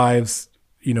in our lives.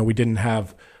 We didn't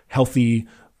have healthy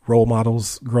role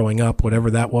models growing up,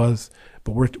 whatever that was.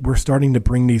 But we're starting to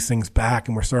bring these things back,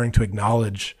 and we're starting to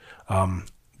acknowledge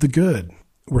the good.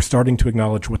 We're starting to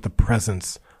acknowledge what the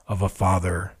presence of a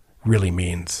father really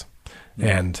means.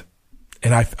 And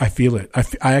I feel it.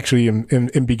 I actually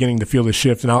am beginning to feel the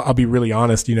shift. And I'll be really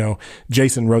honest.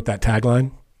 Jason wrote that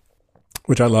tagline,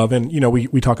 which I love. And,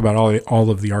 we talk about all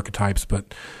of the archetypes,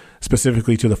 but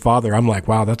specifically to the father, I'm like,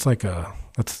 wow, that's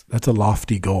a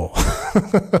lofty goal,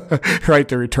 right?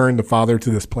 To return the father to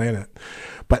this planet.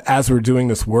 But as we're doing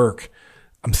this work,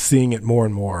 I'm seeing it more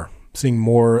and more, seeing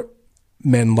more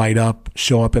men light up,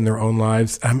 show up in their own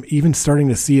lives. I'm even starting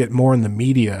to see it more in the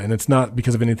media. And it's not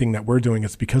because of anything that we're doing.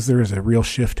 It's because there is a real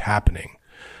shift happening.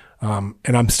 And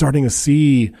I'm starting to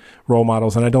see role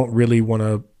models, and I don't really want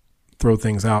to throw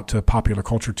things out to popular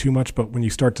culture too much. But when you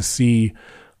start to see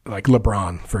like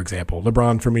LeBron, for example,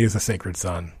 LeBron for me is a sacred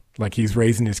son. Like he's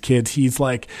raising his kids. He's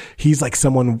like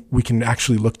someone we can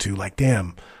actually look to, like,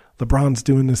 damn, LeBron's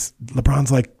doing this.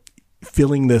 LeBron's like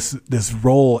filling this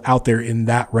role out there in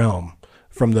that realm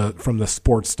from the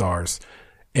sports stars.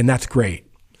 And that's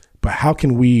great. But how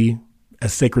can we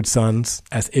as sacred sons,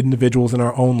 as individuals in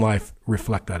our own life,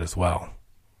 reflect that as well?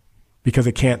 Because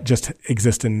it can't just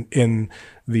exist in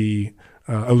the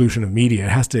illusion of media.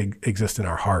 It has to exist in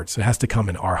our hearts. It has to come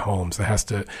in our homes. It has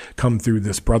to come through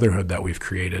this brotherhood that we've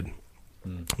created.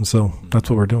 And so that's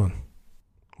what we're doing.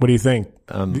 What do you think?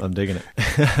 I'm digging it.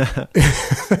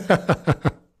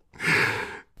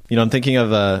 I'm thinking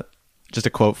of just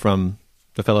a quote from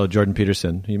the fellow Jordan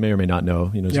Peterson. You may or may not know.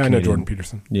 He's I know Jordan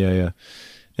Peterson. Yeah.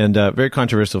 And very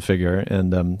controversial figure.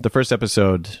 And the first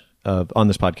episode on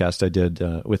this podcast I did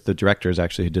with the directors,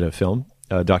 actually, who did a film,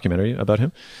 documentary about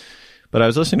him. But I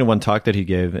was listening to one talk that he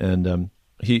gave, and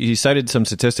he cited some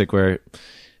statistic where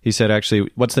he said, actually,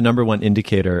 what's the number one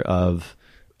indicator of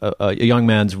a young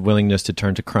man's willingness to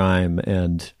turn to crime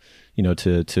and,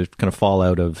 to kind of fall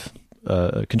out of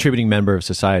a contributing member of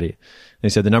society? And he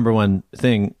said the number one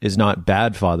thing is not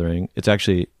bad fathering, it's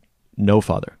actually no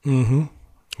father. Mm-hmm.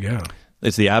 Yeah.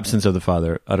 It's the absence of the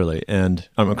father utterly. And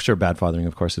I'm sure bad fathering,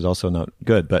 of course, is also not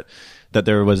good, but that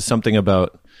there was something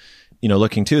about,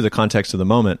 looking to the context of the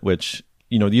moment, which,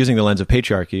 using the lens of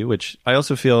patriarchy, which I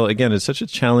also feel, again, is such a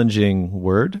challenging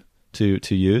word to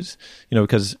use,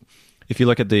 because if you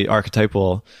look at the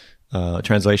archetypal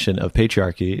translation of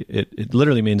patriarchy, it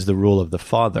literally means the rule of the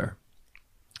father,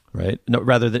 right? No,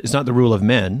 rather, it's not the rule of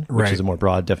men, which is a more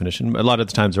broad definition. A lot of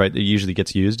the times, right, it usually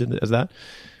gets used as that,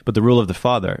 but the rule of the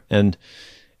father. And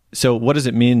so what does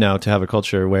it mean now to have a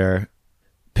culture where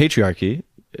patriarchy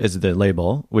is the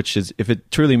label, which is, if it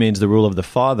truly means the rule of the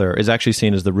father, is actually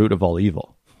seen as the root of all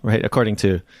evil, right? According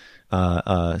to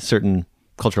certain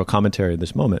cultural commentary at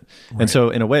this moment. Right. And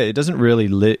so in a way, it doesn't really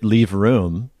leave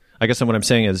room. I guess what I'm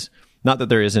saying is not that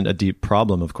there isn't a deep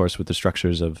problem, of course, with the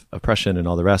structures of oppression and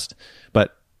all the rest,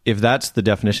 but if that's the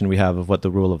definition we have of what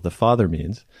the rule of the father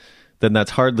means, then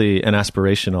that's hardly an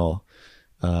aspirational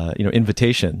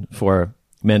invitation for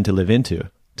men to live into,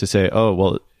 to say, oh,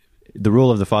 well, the rule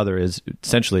of the father is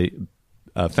essentially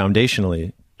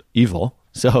foundationally evil.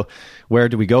 So where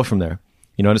do we go from there?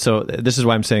 And so this is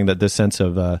why I'm saying that this sense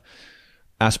of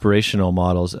aspirational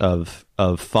models of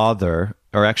father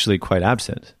are actually quite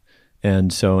absent.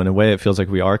 And so in a way, it feels like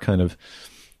we are kind of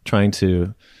trying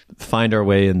to find our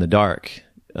way in the dark,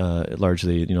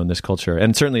 largely, in this culture.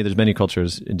 And certainly there's many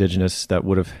cultures, indigenous, that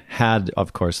would have had,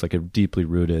 of course, like a deeply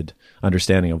rooted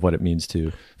understanding of what it means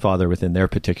to father within their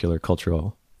particular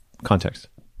cultural context.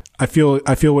 I feel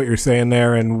what you're saying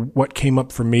there. And what came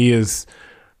up for me is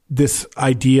this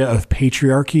idea of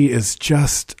patriarchy is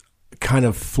just kind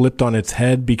of flipped on its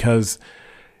head, because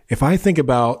if I think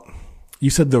about,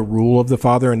 you said the rule of the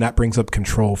father, and that brings up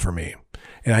control for me.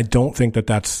 And I don't think that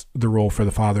that's the role for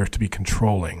the father, to be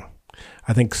controlling.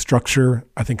 I think structure,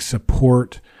 I think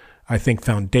support, I think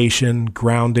foundation,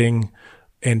 grounding,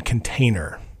 and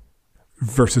container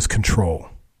versus control.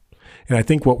 And I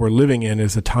think what we're living in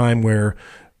is a time where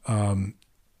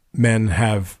men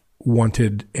have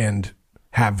wanted and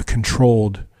have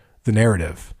controlled the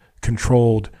narrative,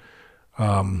 controlled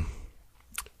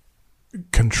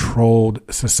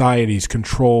societies,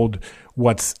 controlled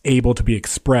what's able to be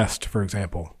expressed, for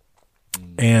example.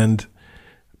 And,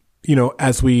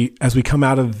 as we come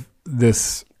out of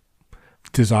this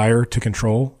desire to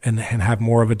control and have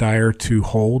more of a desire to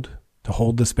hold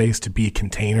the space, to be a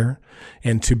container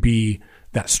and to be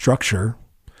that structure,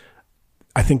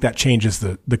 I think that changes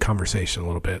the conversation a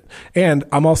little bit. And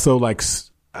I'm also like,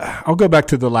 I'll go back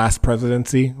to the last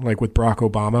presidency, like with Barack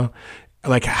Obama.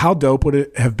 Like, how dope would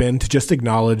it have been to just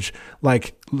acknowledge,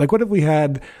 like what if we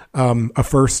had a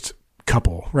first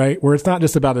couple, right? Where it's not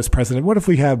just about this president. What if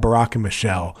we have Barack and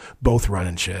Michelle both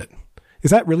running shit?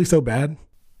 Is that really so bad?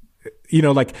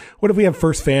 Like, what if we have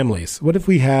first families? What if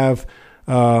we have,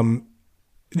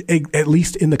 at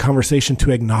least in the conversation,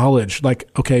 to acknowledge, like,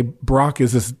 okay, Barack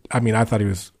is this, I thought he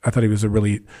was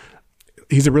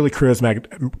he's a really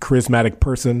charismatic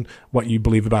person. What you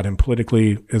believe about him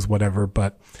politically is whatever.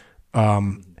 But,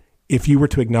 if you were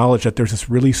to acknowledge that there's this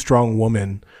really strong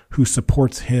woman who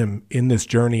supports him in this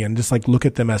journey, and just like look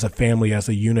at them as a family, as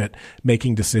a unit,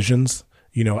 making decisions,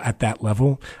 at that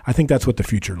level, I think that's what the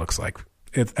future looks like.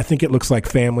 I think it looks like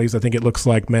families. I think it looks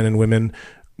like men and women,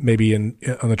 maybe on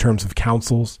the terms of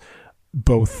councils,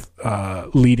 both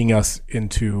leading us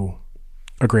into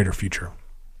a greater future.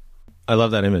 I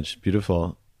love that image.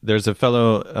 Beautiful. There's a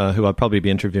fellow who I'll probably be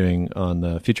interviewing on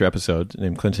a future episode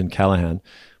named Clinton Callahan,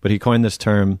 but he coined this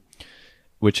term,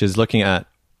 which is looking at,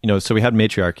 so we had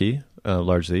matriarchy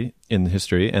largely in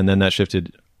history, and then that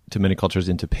shifted to many cultures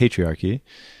into patriarchy.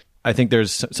 I think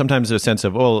there's sometimes a sense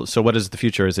of, oh, so what is the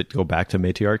future? Is it go back to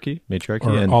matriarchy or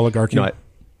and oligarchy?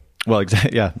 Well,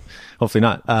 exactly. Yeah, hopefully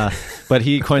not. But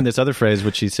he coined this other phrase,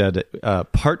 which he said,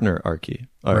 partnerarchy,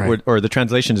 or the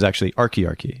translation is actually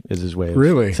archiarchy, is his way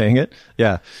of saying it.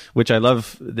 Yeah, which I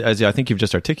love, as I think you've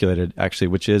just articulated, actually,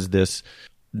 which is this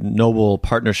noble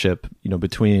partnership,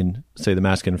 between, say, the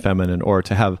masculine and feminine, or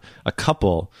to have a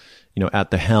couple,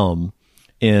 at the helm,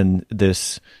 in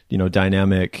this,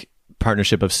 dynamic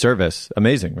partnership of service.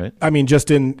 Amazing, right? I mean,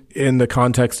 just in the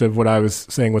context of what I was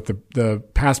saying with the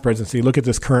past presidency, look at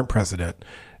this current president.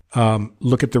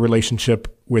 Look at the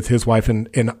relationship with his wife,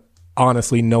 and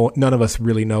honestly, none of us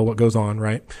really know what goes on,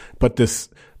 right? But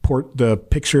the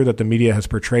picture that the media has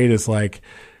portrayed is like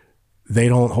they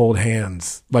don't hold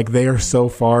hands. Like they are so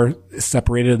far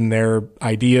separated in their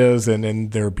ideas and in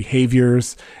their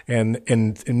behaviors. And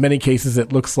in many cases,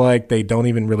 it looks like they don't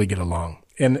even really get along.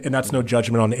 And that's no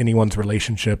judgment on anyone's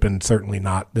relationship, and certainly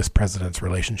not this president's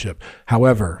relationship.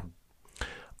 However,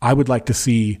 I would like to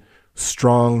see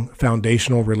strong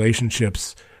foundational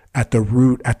relationships at the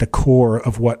root, at the core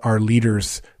of what our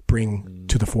leaders bring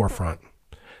to the forefront.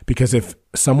 Because if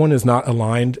someone is not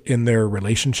aligned in their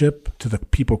relationship to the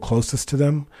people closest to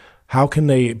them, how can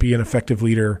they be an effective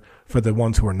leader for the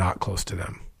ones who are not close to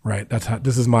them? Right?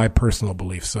 This is my personal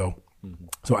belief. So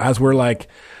as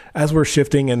we're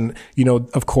shifting, and,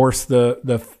 of course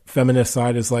the feminist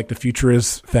side is like the future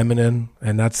is feminine,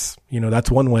 and that's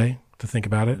one way to think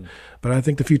about it. But I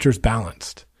think the future is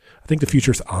balanced. I think the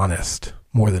future is honest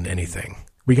more than anything.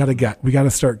 We got to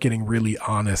start getting really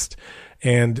honest.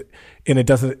 And it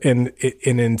doesn't, and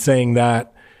in saying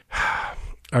that,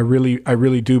 I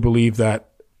really do believe that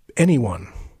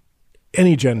anyone,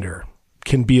 any gender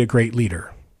can be a great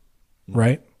leader,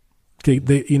 right?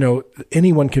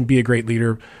 Anyone can be a great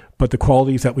leader, but the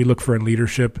qualities that we look for in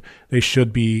leadership, they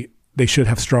should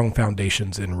have strong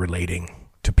foundations in relating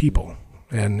to people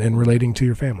and in relating to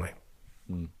your family.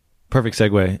 Perfect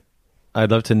segue.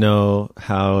 I'd love to know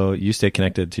how you stay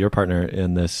connected to your partner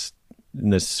in this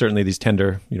certainly these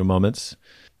tender, moments,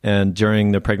 and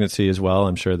during the pregnancy as well.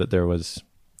 I'm sure that there was,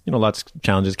 lots of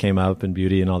challenges came up, and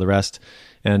beauty and all the rest.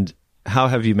 And how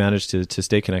have you managed to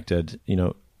stay connected,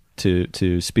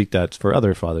 to speak that for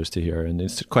other fathers to hear? And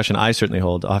it's a question I certainly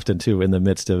hold often too, in the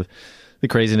midst of the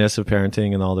craziness of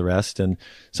parenting and all the rest. And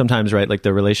sometimes, right, like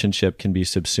the relationship can be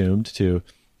subsumed to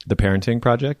the parenting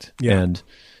project. Yeah. And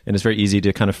it's very easy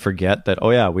to kind of forget that,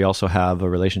 oh yeah, we also have a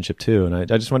relationship too. And I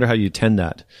just wonder how you tend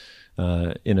that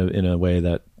in a way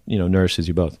that, nourishes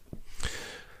you both.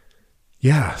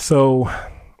 Yeah. So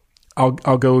I'll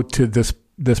go to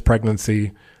this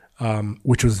pregnancy,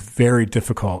 which was very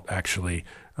difficult, actually.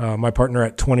 My partner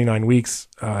at 29 weeks,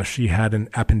 she had an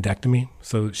appendectomy.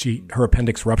 So her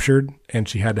appendix ruptured, and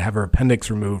she had to have her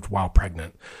appendix removed while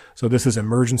pregnant. So this is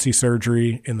emergency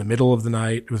surgery in the middle of the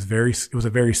night. It was a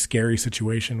very scary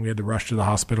situation. We had to rush to the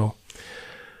hospital.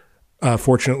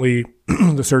 Fortunately,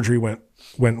 the surgery went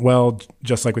well.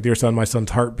 Just like with your son, my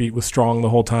son's heartbeat was strong the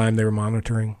whole time. They were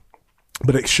monitoring,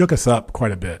 but it shook us up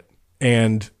quite a bit.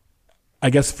 And I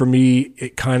guess for me,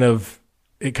 it kind of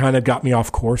got me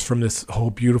off course from this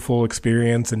whole beautiful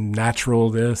experience and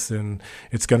natural this, and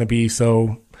it's going to be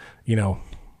so,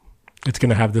 it's going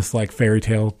to have this like fairy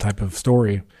tale type of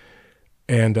story.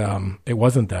 And it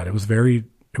wasn't that. It was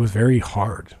very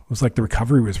hard. It was like the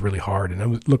recovery was really hard,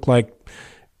 and it looked like,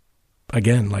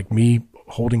 again, like me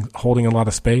holding a lot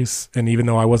of space. And even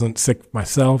though I wasn't sick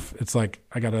myself, it's like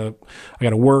I gotta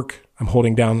work. I'm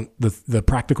holding down the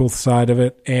practical side of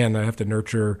it, and I have to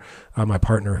nurture my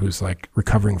partner who's like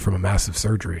recovering from a massive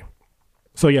surgery.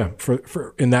 So yeah,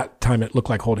 for in that time, it looked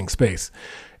like holding space.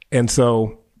 And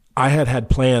so I had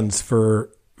plans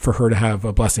for her to have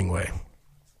a blessing way.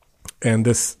 And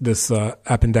this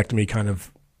appendectomy kind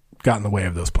of got in the way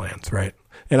of those plans, right?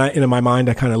 And in my mind,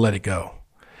 I kind of let it go.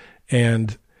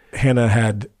 And Hannah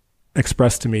had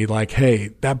expressed to me like,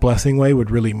 hey, that blessing way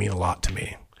would really mean a lot to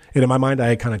me. And in my mind, I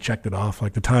had kind of checked it off.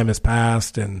 Like, the time has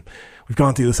passed, and we've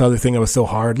gone through this other thing that was so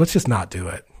hard. Let's just not do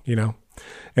it,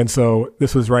 And so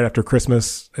this was right after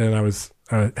Christmas, and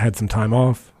I had some time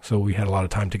off. So we had a lot of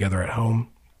time together at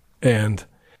home, and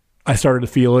I started to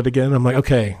feel it again. I'm like,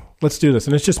 okay, let's do this.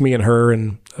 And it's just me and her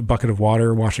and a bucket of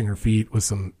water, washing her feet with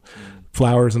some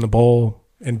flowers in a bowl,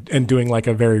 and doing like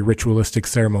a very ritualistic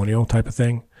ceremonial type of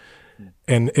thing.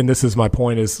 And this is my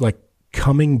point, is like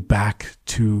coming back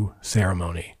to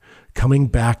ceremony, coming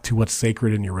back to what's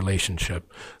sacred in your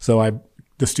relationship. So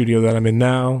the studio that I'm in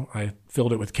now, I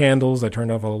filled it with candles. I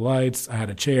turned off all the lights. I had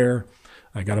a chair.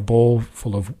 I got a bowl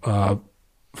full of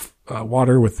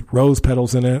water with rose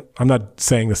petals in it. I'm not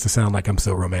saying this to sound like I'm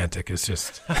so romantic. It's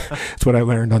just, it's what I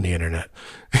learned on the internet.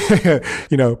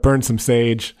 Burned some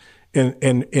sage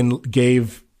and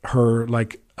gave her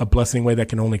like a blessing way that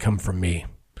can only come from me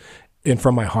and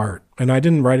from my heart. And I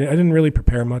didn't write it. I didn't really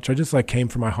prepare much. I just like came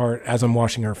from my heart as I'm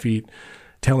washing her feet,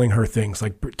 telling her things,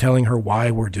 like telling her why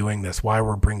we're doing this, why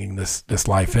we're bringing this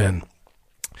life in.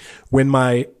 When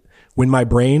my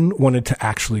brain wanted to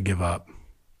actually give up,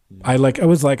 I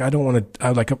was like, I don't want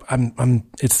to,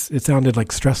 it sounded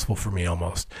like stressful for me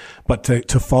almost, but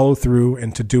to follow through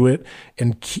and to do it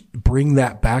and bring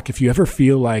that back. If you ever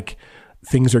feel like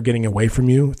things are getting away from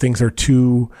you, things are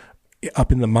too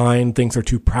up in the mind, things are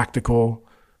too practical,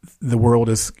 the world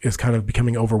is kind of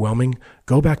becoming overwhelming,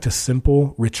 go back to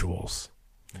simple rituals.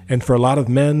 And for a lot of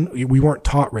men, we weren't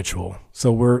taught ritual.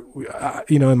 So we're,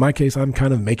 in my case, I'm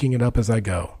kind of making it up as I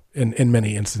go in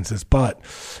many instances, but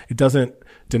it doesn't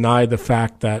deny the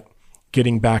fact that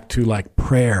getting back to like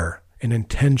prayer and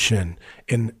intention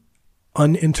and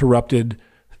uninterrupted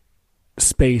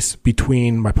space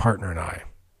between my partner and I,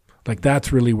 like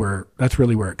that's really where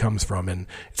it comes from. And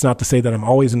it's not to say that I'm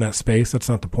always in that space. That's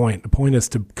not the point. The point is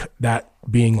to that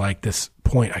being like this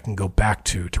point I can go back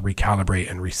to recalibrate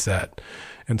and reset.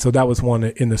 And so that was one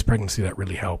in this pregnancy that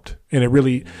really helped. And it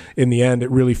really, in the end, it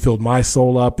really filled my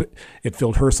soul up. It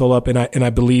filled her soul up. And I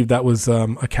believe that was a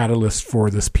catalyst for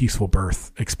this peaceful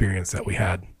birth experience that we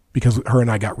had, because her and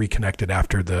I got reconnected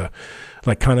after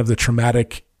the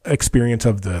traumatic experience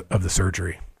of the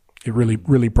surgery. It really,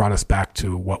 really brought us back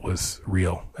to what was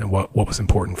real and what was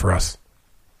important for us.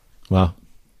 Wow.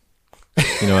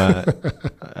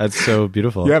 That's so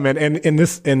beautiful. Yeah, man.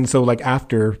 And so like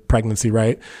after pregnancy,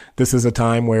 right? This is a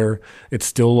time where it's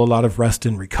still a lot of rest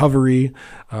and recovery.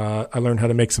 I learned how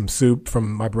to make some soup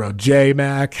from my bro J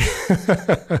Mac.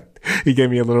 He gave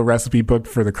me a little recipe book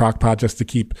for the crock pot just to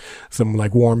keep some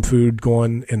like warm food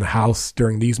going in the house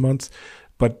during these months.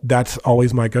 But that's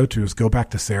always my go-to, is go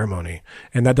back to ceremony.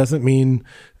 And that doesn't mean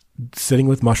sitting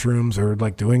with mushrooms or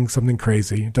like doing something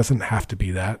crazy. It doesn't have to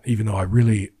be that, even though I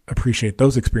really appreciate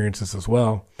those experiences as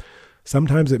well.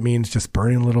 Sometimes it means just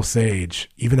burning a little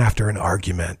sage, even after an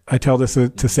argument. I tell this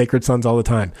to sacred sons all the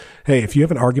time. Hey, if you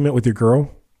have an argument with your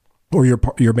girl or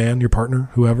your man, your partner,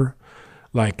 whoever,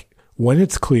 like when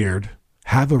it's cleared,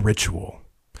 have a ritual.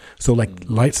 So like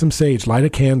light some sage, light a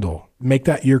candle, make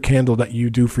that your candle that you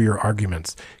do for your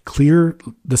arguments. Clear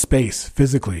the space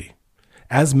physically.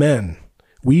 As men,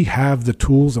 we have the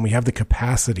tools and we have the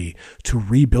capacity to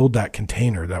rebuild that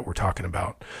container that we're talking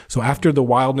about. So after the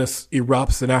wildness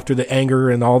erupts and after the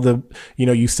anger and all the,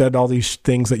 you said all these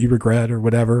things that you regret or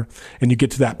whatever, and you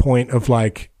get to that point of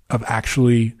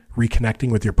actually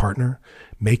reconnecting with your partner,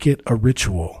 make it a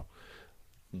ritual.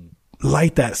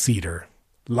 Light that cedar,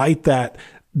 light that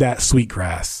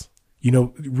sweetgrass,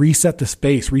 reset the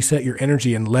space, reset your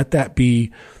energy, and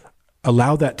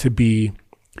allow that to be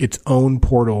its own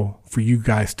portal for you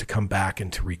guys to come back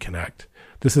and to reconnect.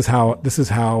 This is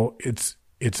how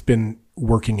it's been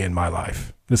working in my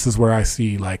life. This is where I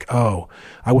see like, oh,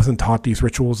 I wasn't taught these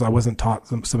rituals. I wasn't taught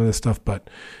some of this stuff, but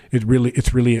it's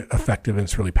really effective and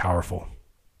it's really powerful.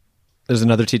 There's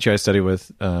another teacher I studied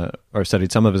with, or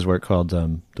studied some of his work, called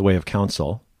The Way of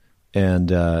Counsel. And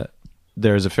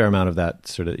there's a fair amount of that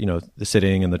sort of, the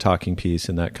sitting and the talking piece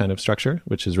and that kind of structure,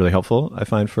 which is really helpful, I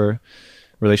find, for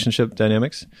relationship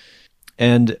dynamics.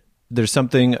 And there's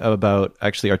something about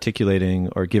actually articulating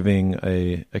or giving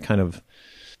a kind of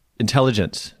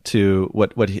intelligence to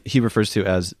what he refers to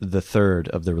as the third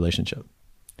of the relationship.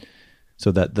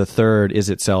 So that the third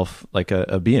is itself like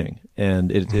a being,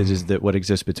 and it is that what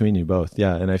exists between you both.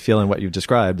 Yeah. And I feel in what you've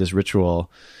described, this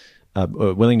ritual,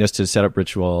 willingness to set up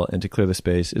ritual and to clear the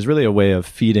space is really a way of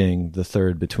feeding the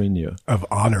third between you. Of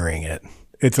honoring it.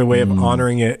 It's a way of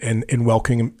honoring it and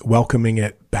welcoming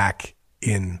it back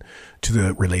in to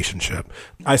the relationship.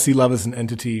 I see love as an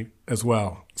entity as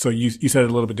well. So you said it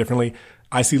a little bit differently.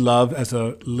 I see love as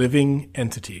a living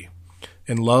entity,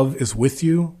 and love is with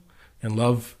you and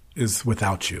love is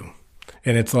without you.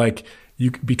 And it's like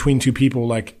between two people,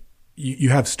 like you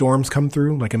have storms come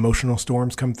through, like emotional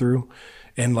storms come through.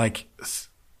 And like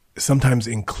sometimes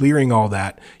in clearing all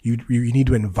that, you need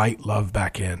to invite love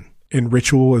back in, and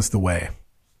ritual is the way.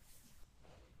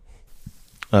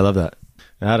 I love that.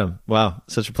 Adam, wow,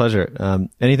 such a pleasure.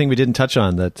 Anything we didn't touch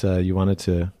on that you wanted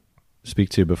to speak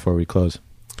to before we close?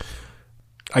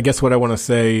 I guess what I want to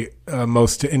say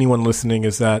most to anyone listening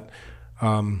is that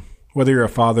whether you're a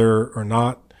father or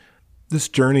not, this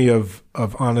journey of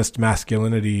honest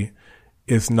masculinity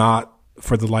is not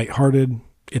for the lighthearted.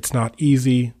 It's not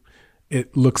easy.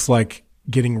 It looks like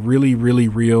getting really, really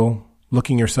real,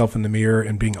 looking yourself in the mirror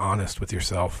and being honest with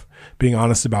yourself, being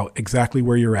honest about exactly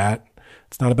where you're at.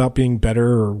 It's not about being better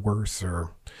or worse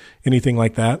or anything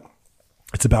like that.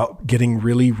 It's about getting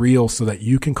really real so that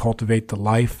you can cultivate the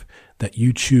life that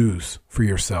you choose for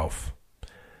yourself.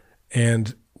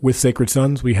 And with Sacred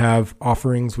Sons, we have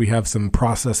offerings, we have some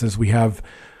processes, we have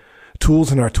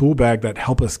tools in our tool bag that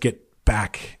help us get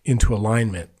back into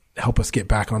alignment, help us get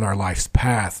back on our life's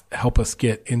path, help us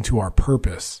get into our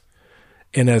purpose.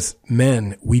 And as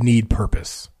men, we need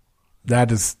purpose.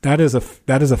 That is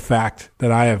a fact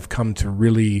that I have come to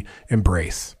really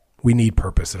embrace. We need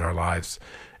purpose in our lives.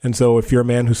 And so if you're a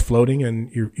man who's floating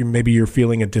and maybe you're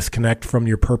feeling a disconnect from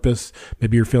your purpose,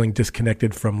 maybe you're feeling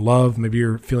disconnected from love, maybe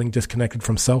you're feeling disconnected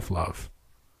from self-love.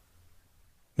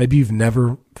 Maybe you've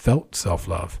never felt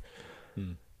self-love.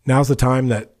 Now's the time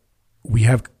that we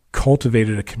have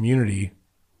cultivated a community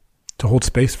to hold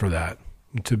space for that,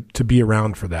 to be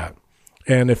around for that.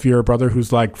 And if you're a brother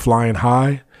who's like flying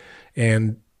high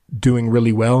and doing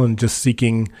really well and just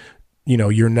seeking,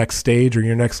 your next stage or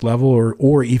your next level,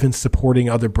 or even supporting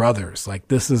other brothers, like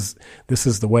this is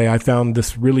the way. I found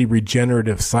this really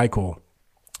regenerative cycle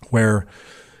where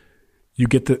you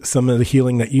get some of the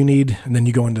healing that you need, and then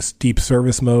you go into deep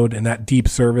service mode, and that deep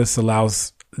service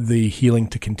allows the healing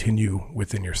to continue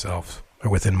within yourself or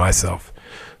within myself.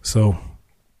 So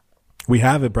we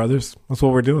have it, brothers. That's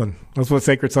what we're doing. That's what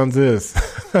Sacred Sons is.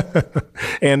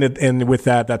 And with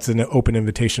that, that's an open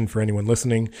invitation for anyone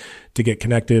listening to get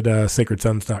connected.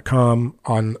 sacredsons.com,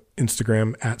 on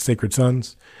Instagram at Sacred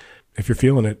Sons. If you're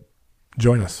feeling it,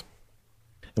 join us.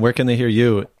 And where can they hear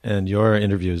you and your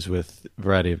interviews with a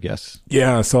variety of guests?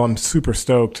 Yeah, so I'm super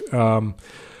stoked.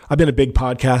 I've been a big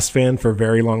podcast fan for a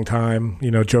very long time.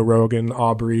 Joe Rogan,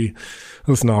 Aubrey.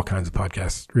 I listen to all kinds of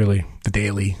podcasts, really. The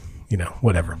Daily,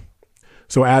 whatever.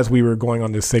 So as we were going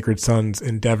on this Sacred Sons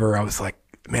endeavor, I was like,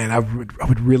 man, I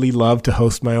would really love to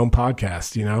host my own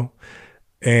podcast,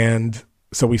 And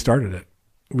so we started it.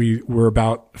 We were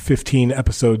about 15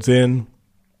 episodes in.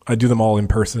 I do them all in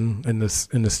person in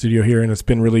the studio here, and it's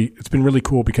been really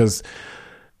cool because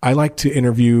I like to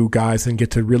interview guys and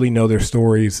get to really know their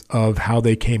stories of how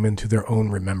they came into their own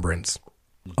remembrance.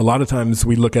 A lot of times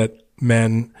we look at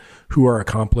men who are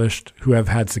accomplished, who have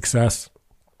had success,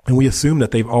 and we assume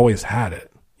that they've always had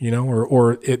it,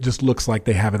 or it just looks like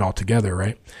they have it all together,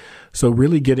 right? So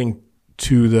really getting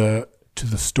to the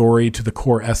story, to the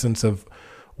core essence of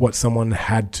what someone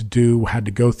had to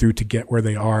go through to get where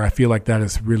they are, I feel like that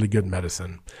is really good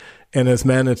medicine. And as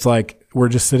men, it's like we're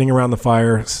just sitting around the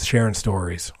fire sharing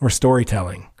stories or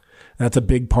storytelling. That's a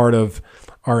big part of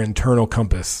our internal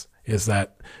compass, is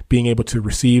that being able to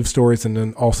receive stories and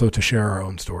then also to share our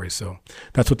own stories. So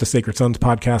that's what the Sacred Sons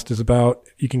podcast is about.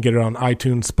 You can get it on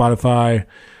iTunes, Spotify,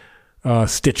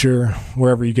 Stitcher,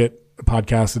 wherever you get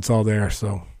podcasts, it's all there.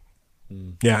 So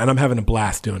yeah, and I'm having a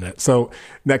blast doing it. So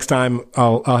next time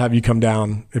I'll have you come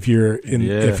down if you're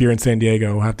in San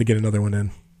Diego. We'll have to get another one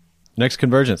in. Next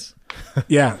Convergence.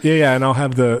 yeah, and I'll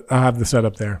have the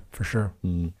setup there for sure.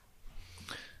 Well,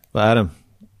 Adam,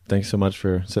 thanks so much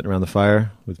for sitting around the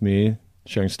fire with me,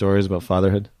 sharing stories about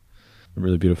fatherhood.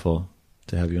 Really beautiful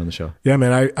to have you on the show. Yeah,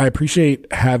 man, I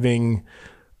appreciate having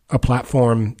a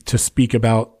platform to speak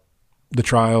about the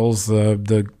trials,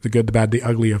 the good, the bad, the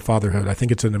ugly of fatherhood. I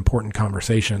think it's an important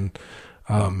conversation.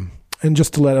 And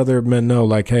just to let other men know,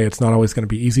 like, hey, it's not always going to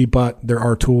be easy, but there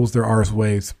are tools, there are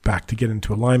ways back to get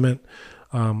into alignment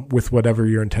with whatever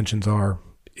your intentions are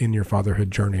in your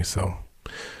fatherhood journey. So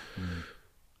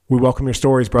we welcome your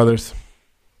stories, brothers.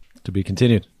 To be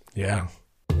continued. Yeah.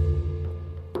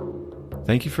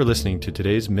 Thank you for listening to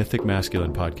today's Mythic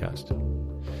Masculine podcast.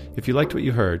 If you liked what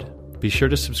you heard, be sure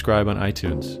to subscribe on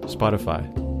iTunes, Spotify,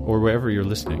 or wherever you're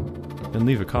listening, and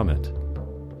leave a comment.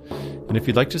 And if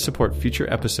you'd like to support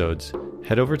future episodes,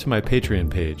 head over to my Patreon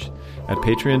page at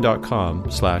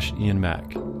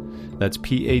patreon.com/IanMack. That's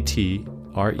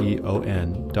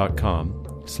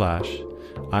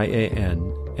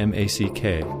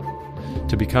patreon.com/IANMACK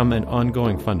to become an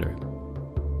ongoing funder.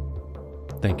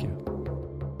 Thank you.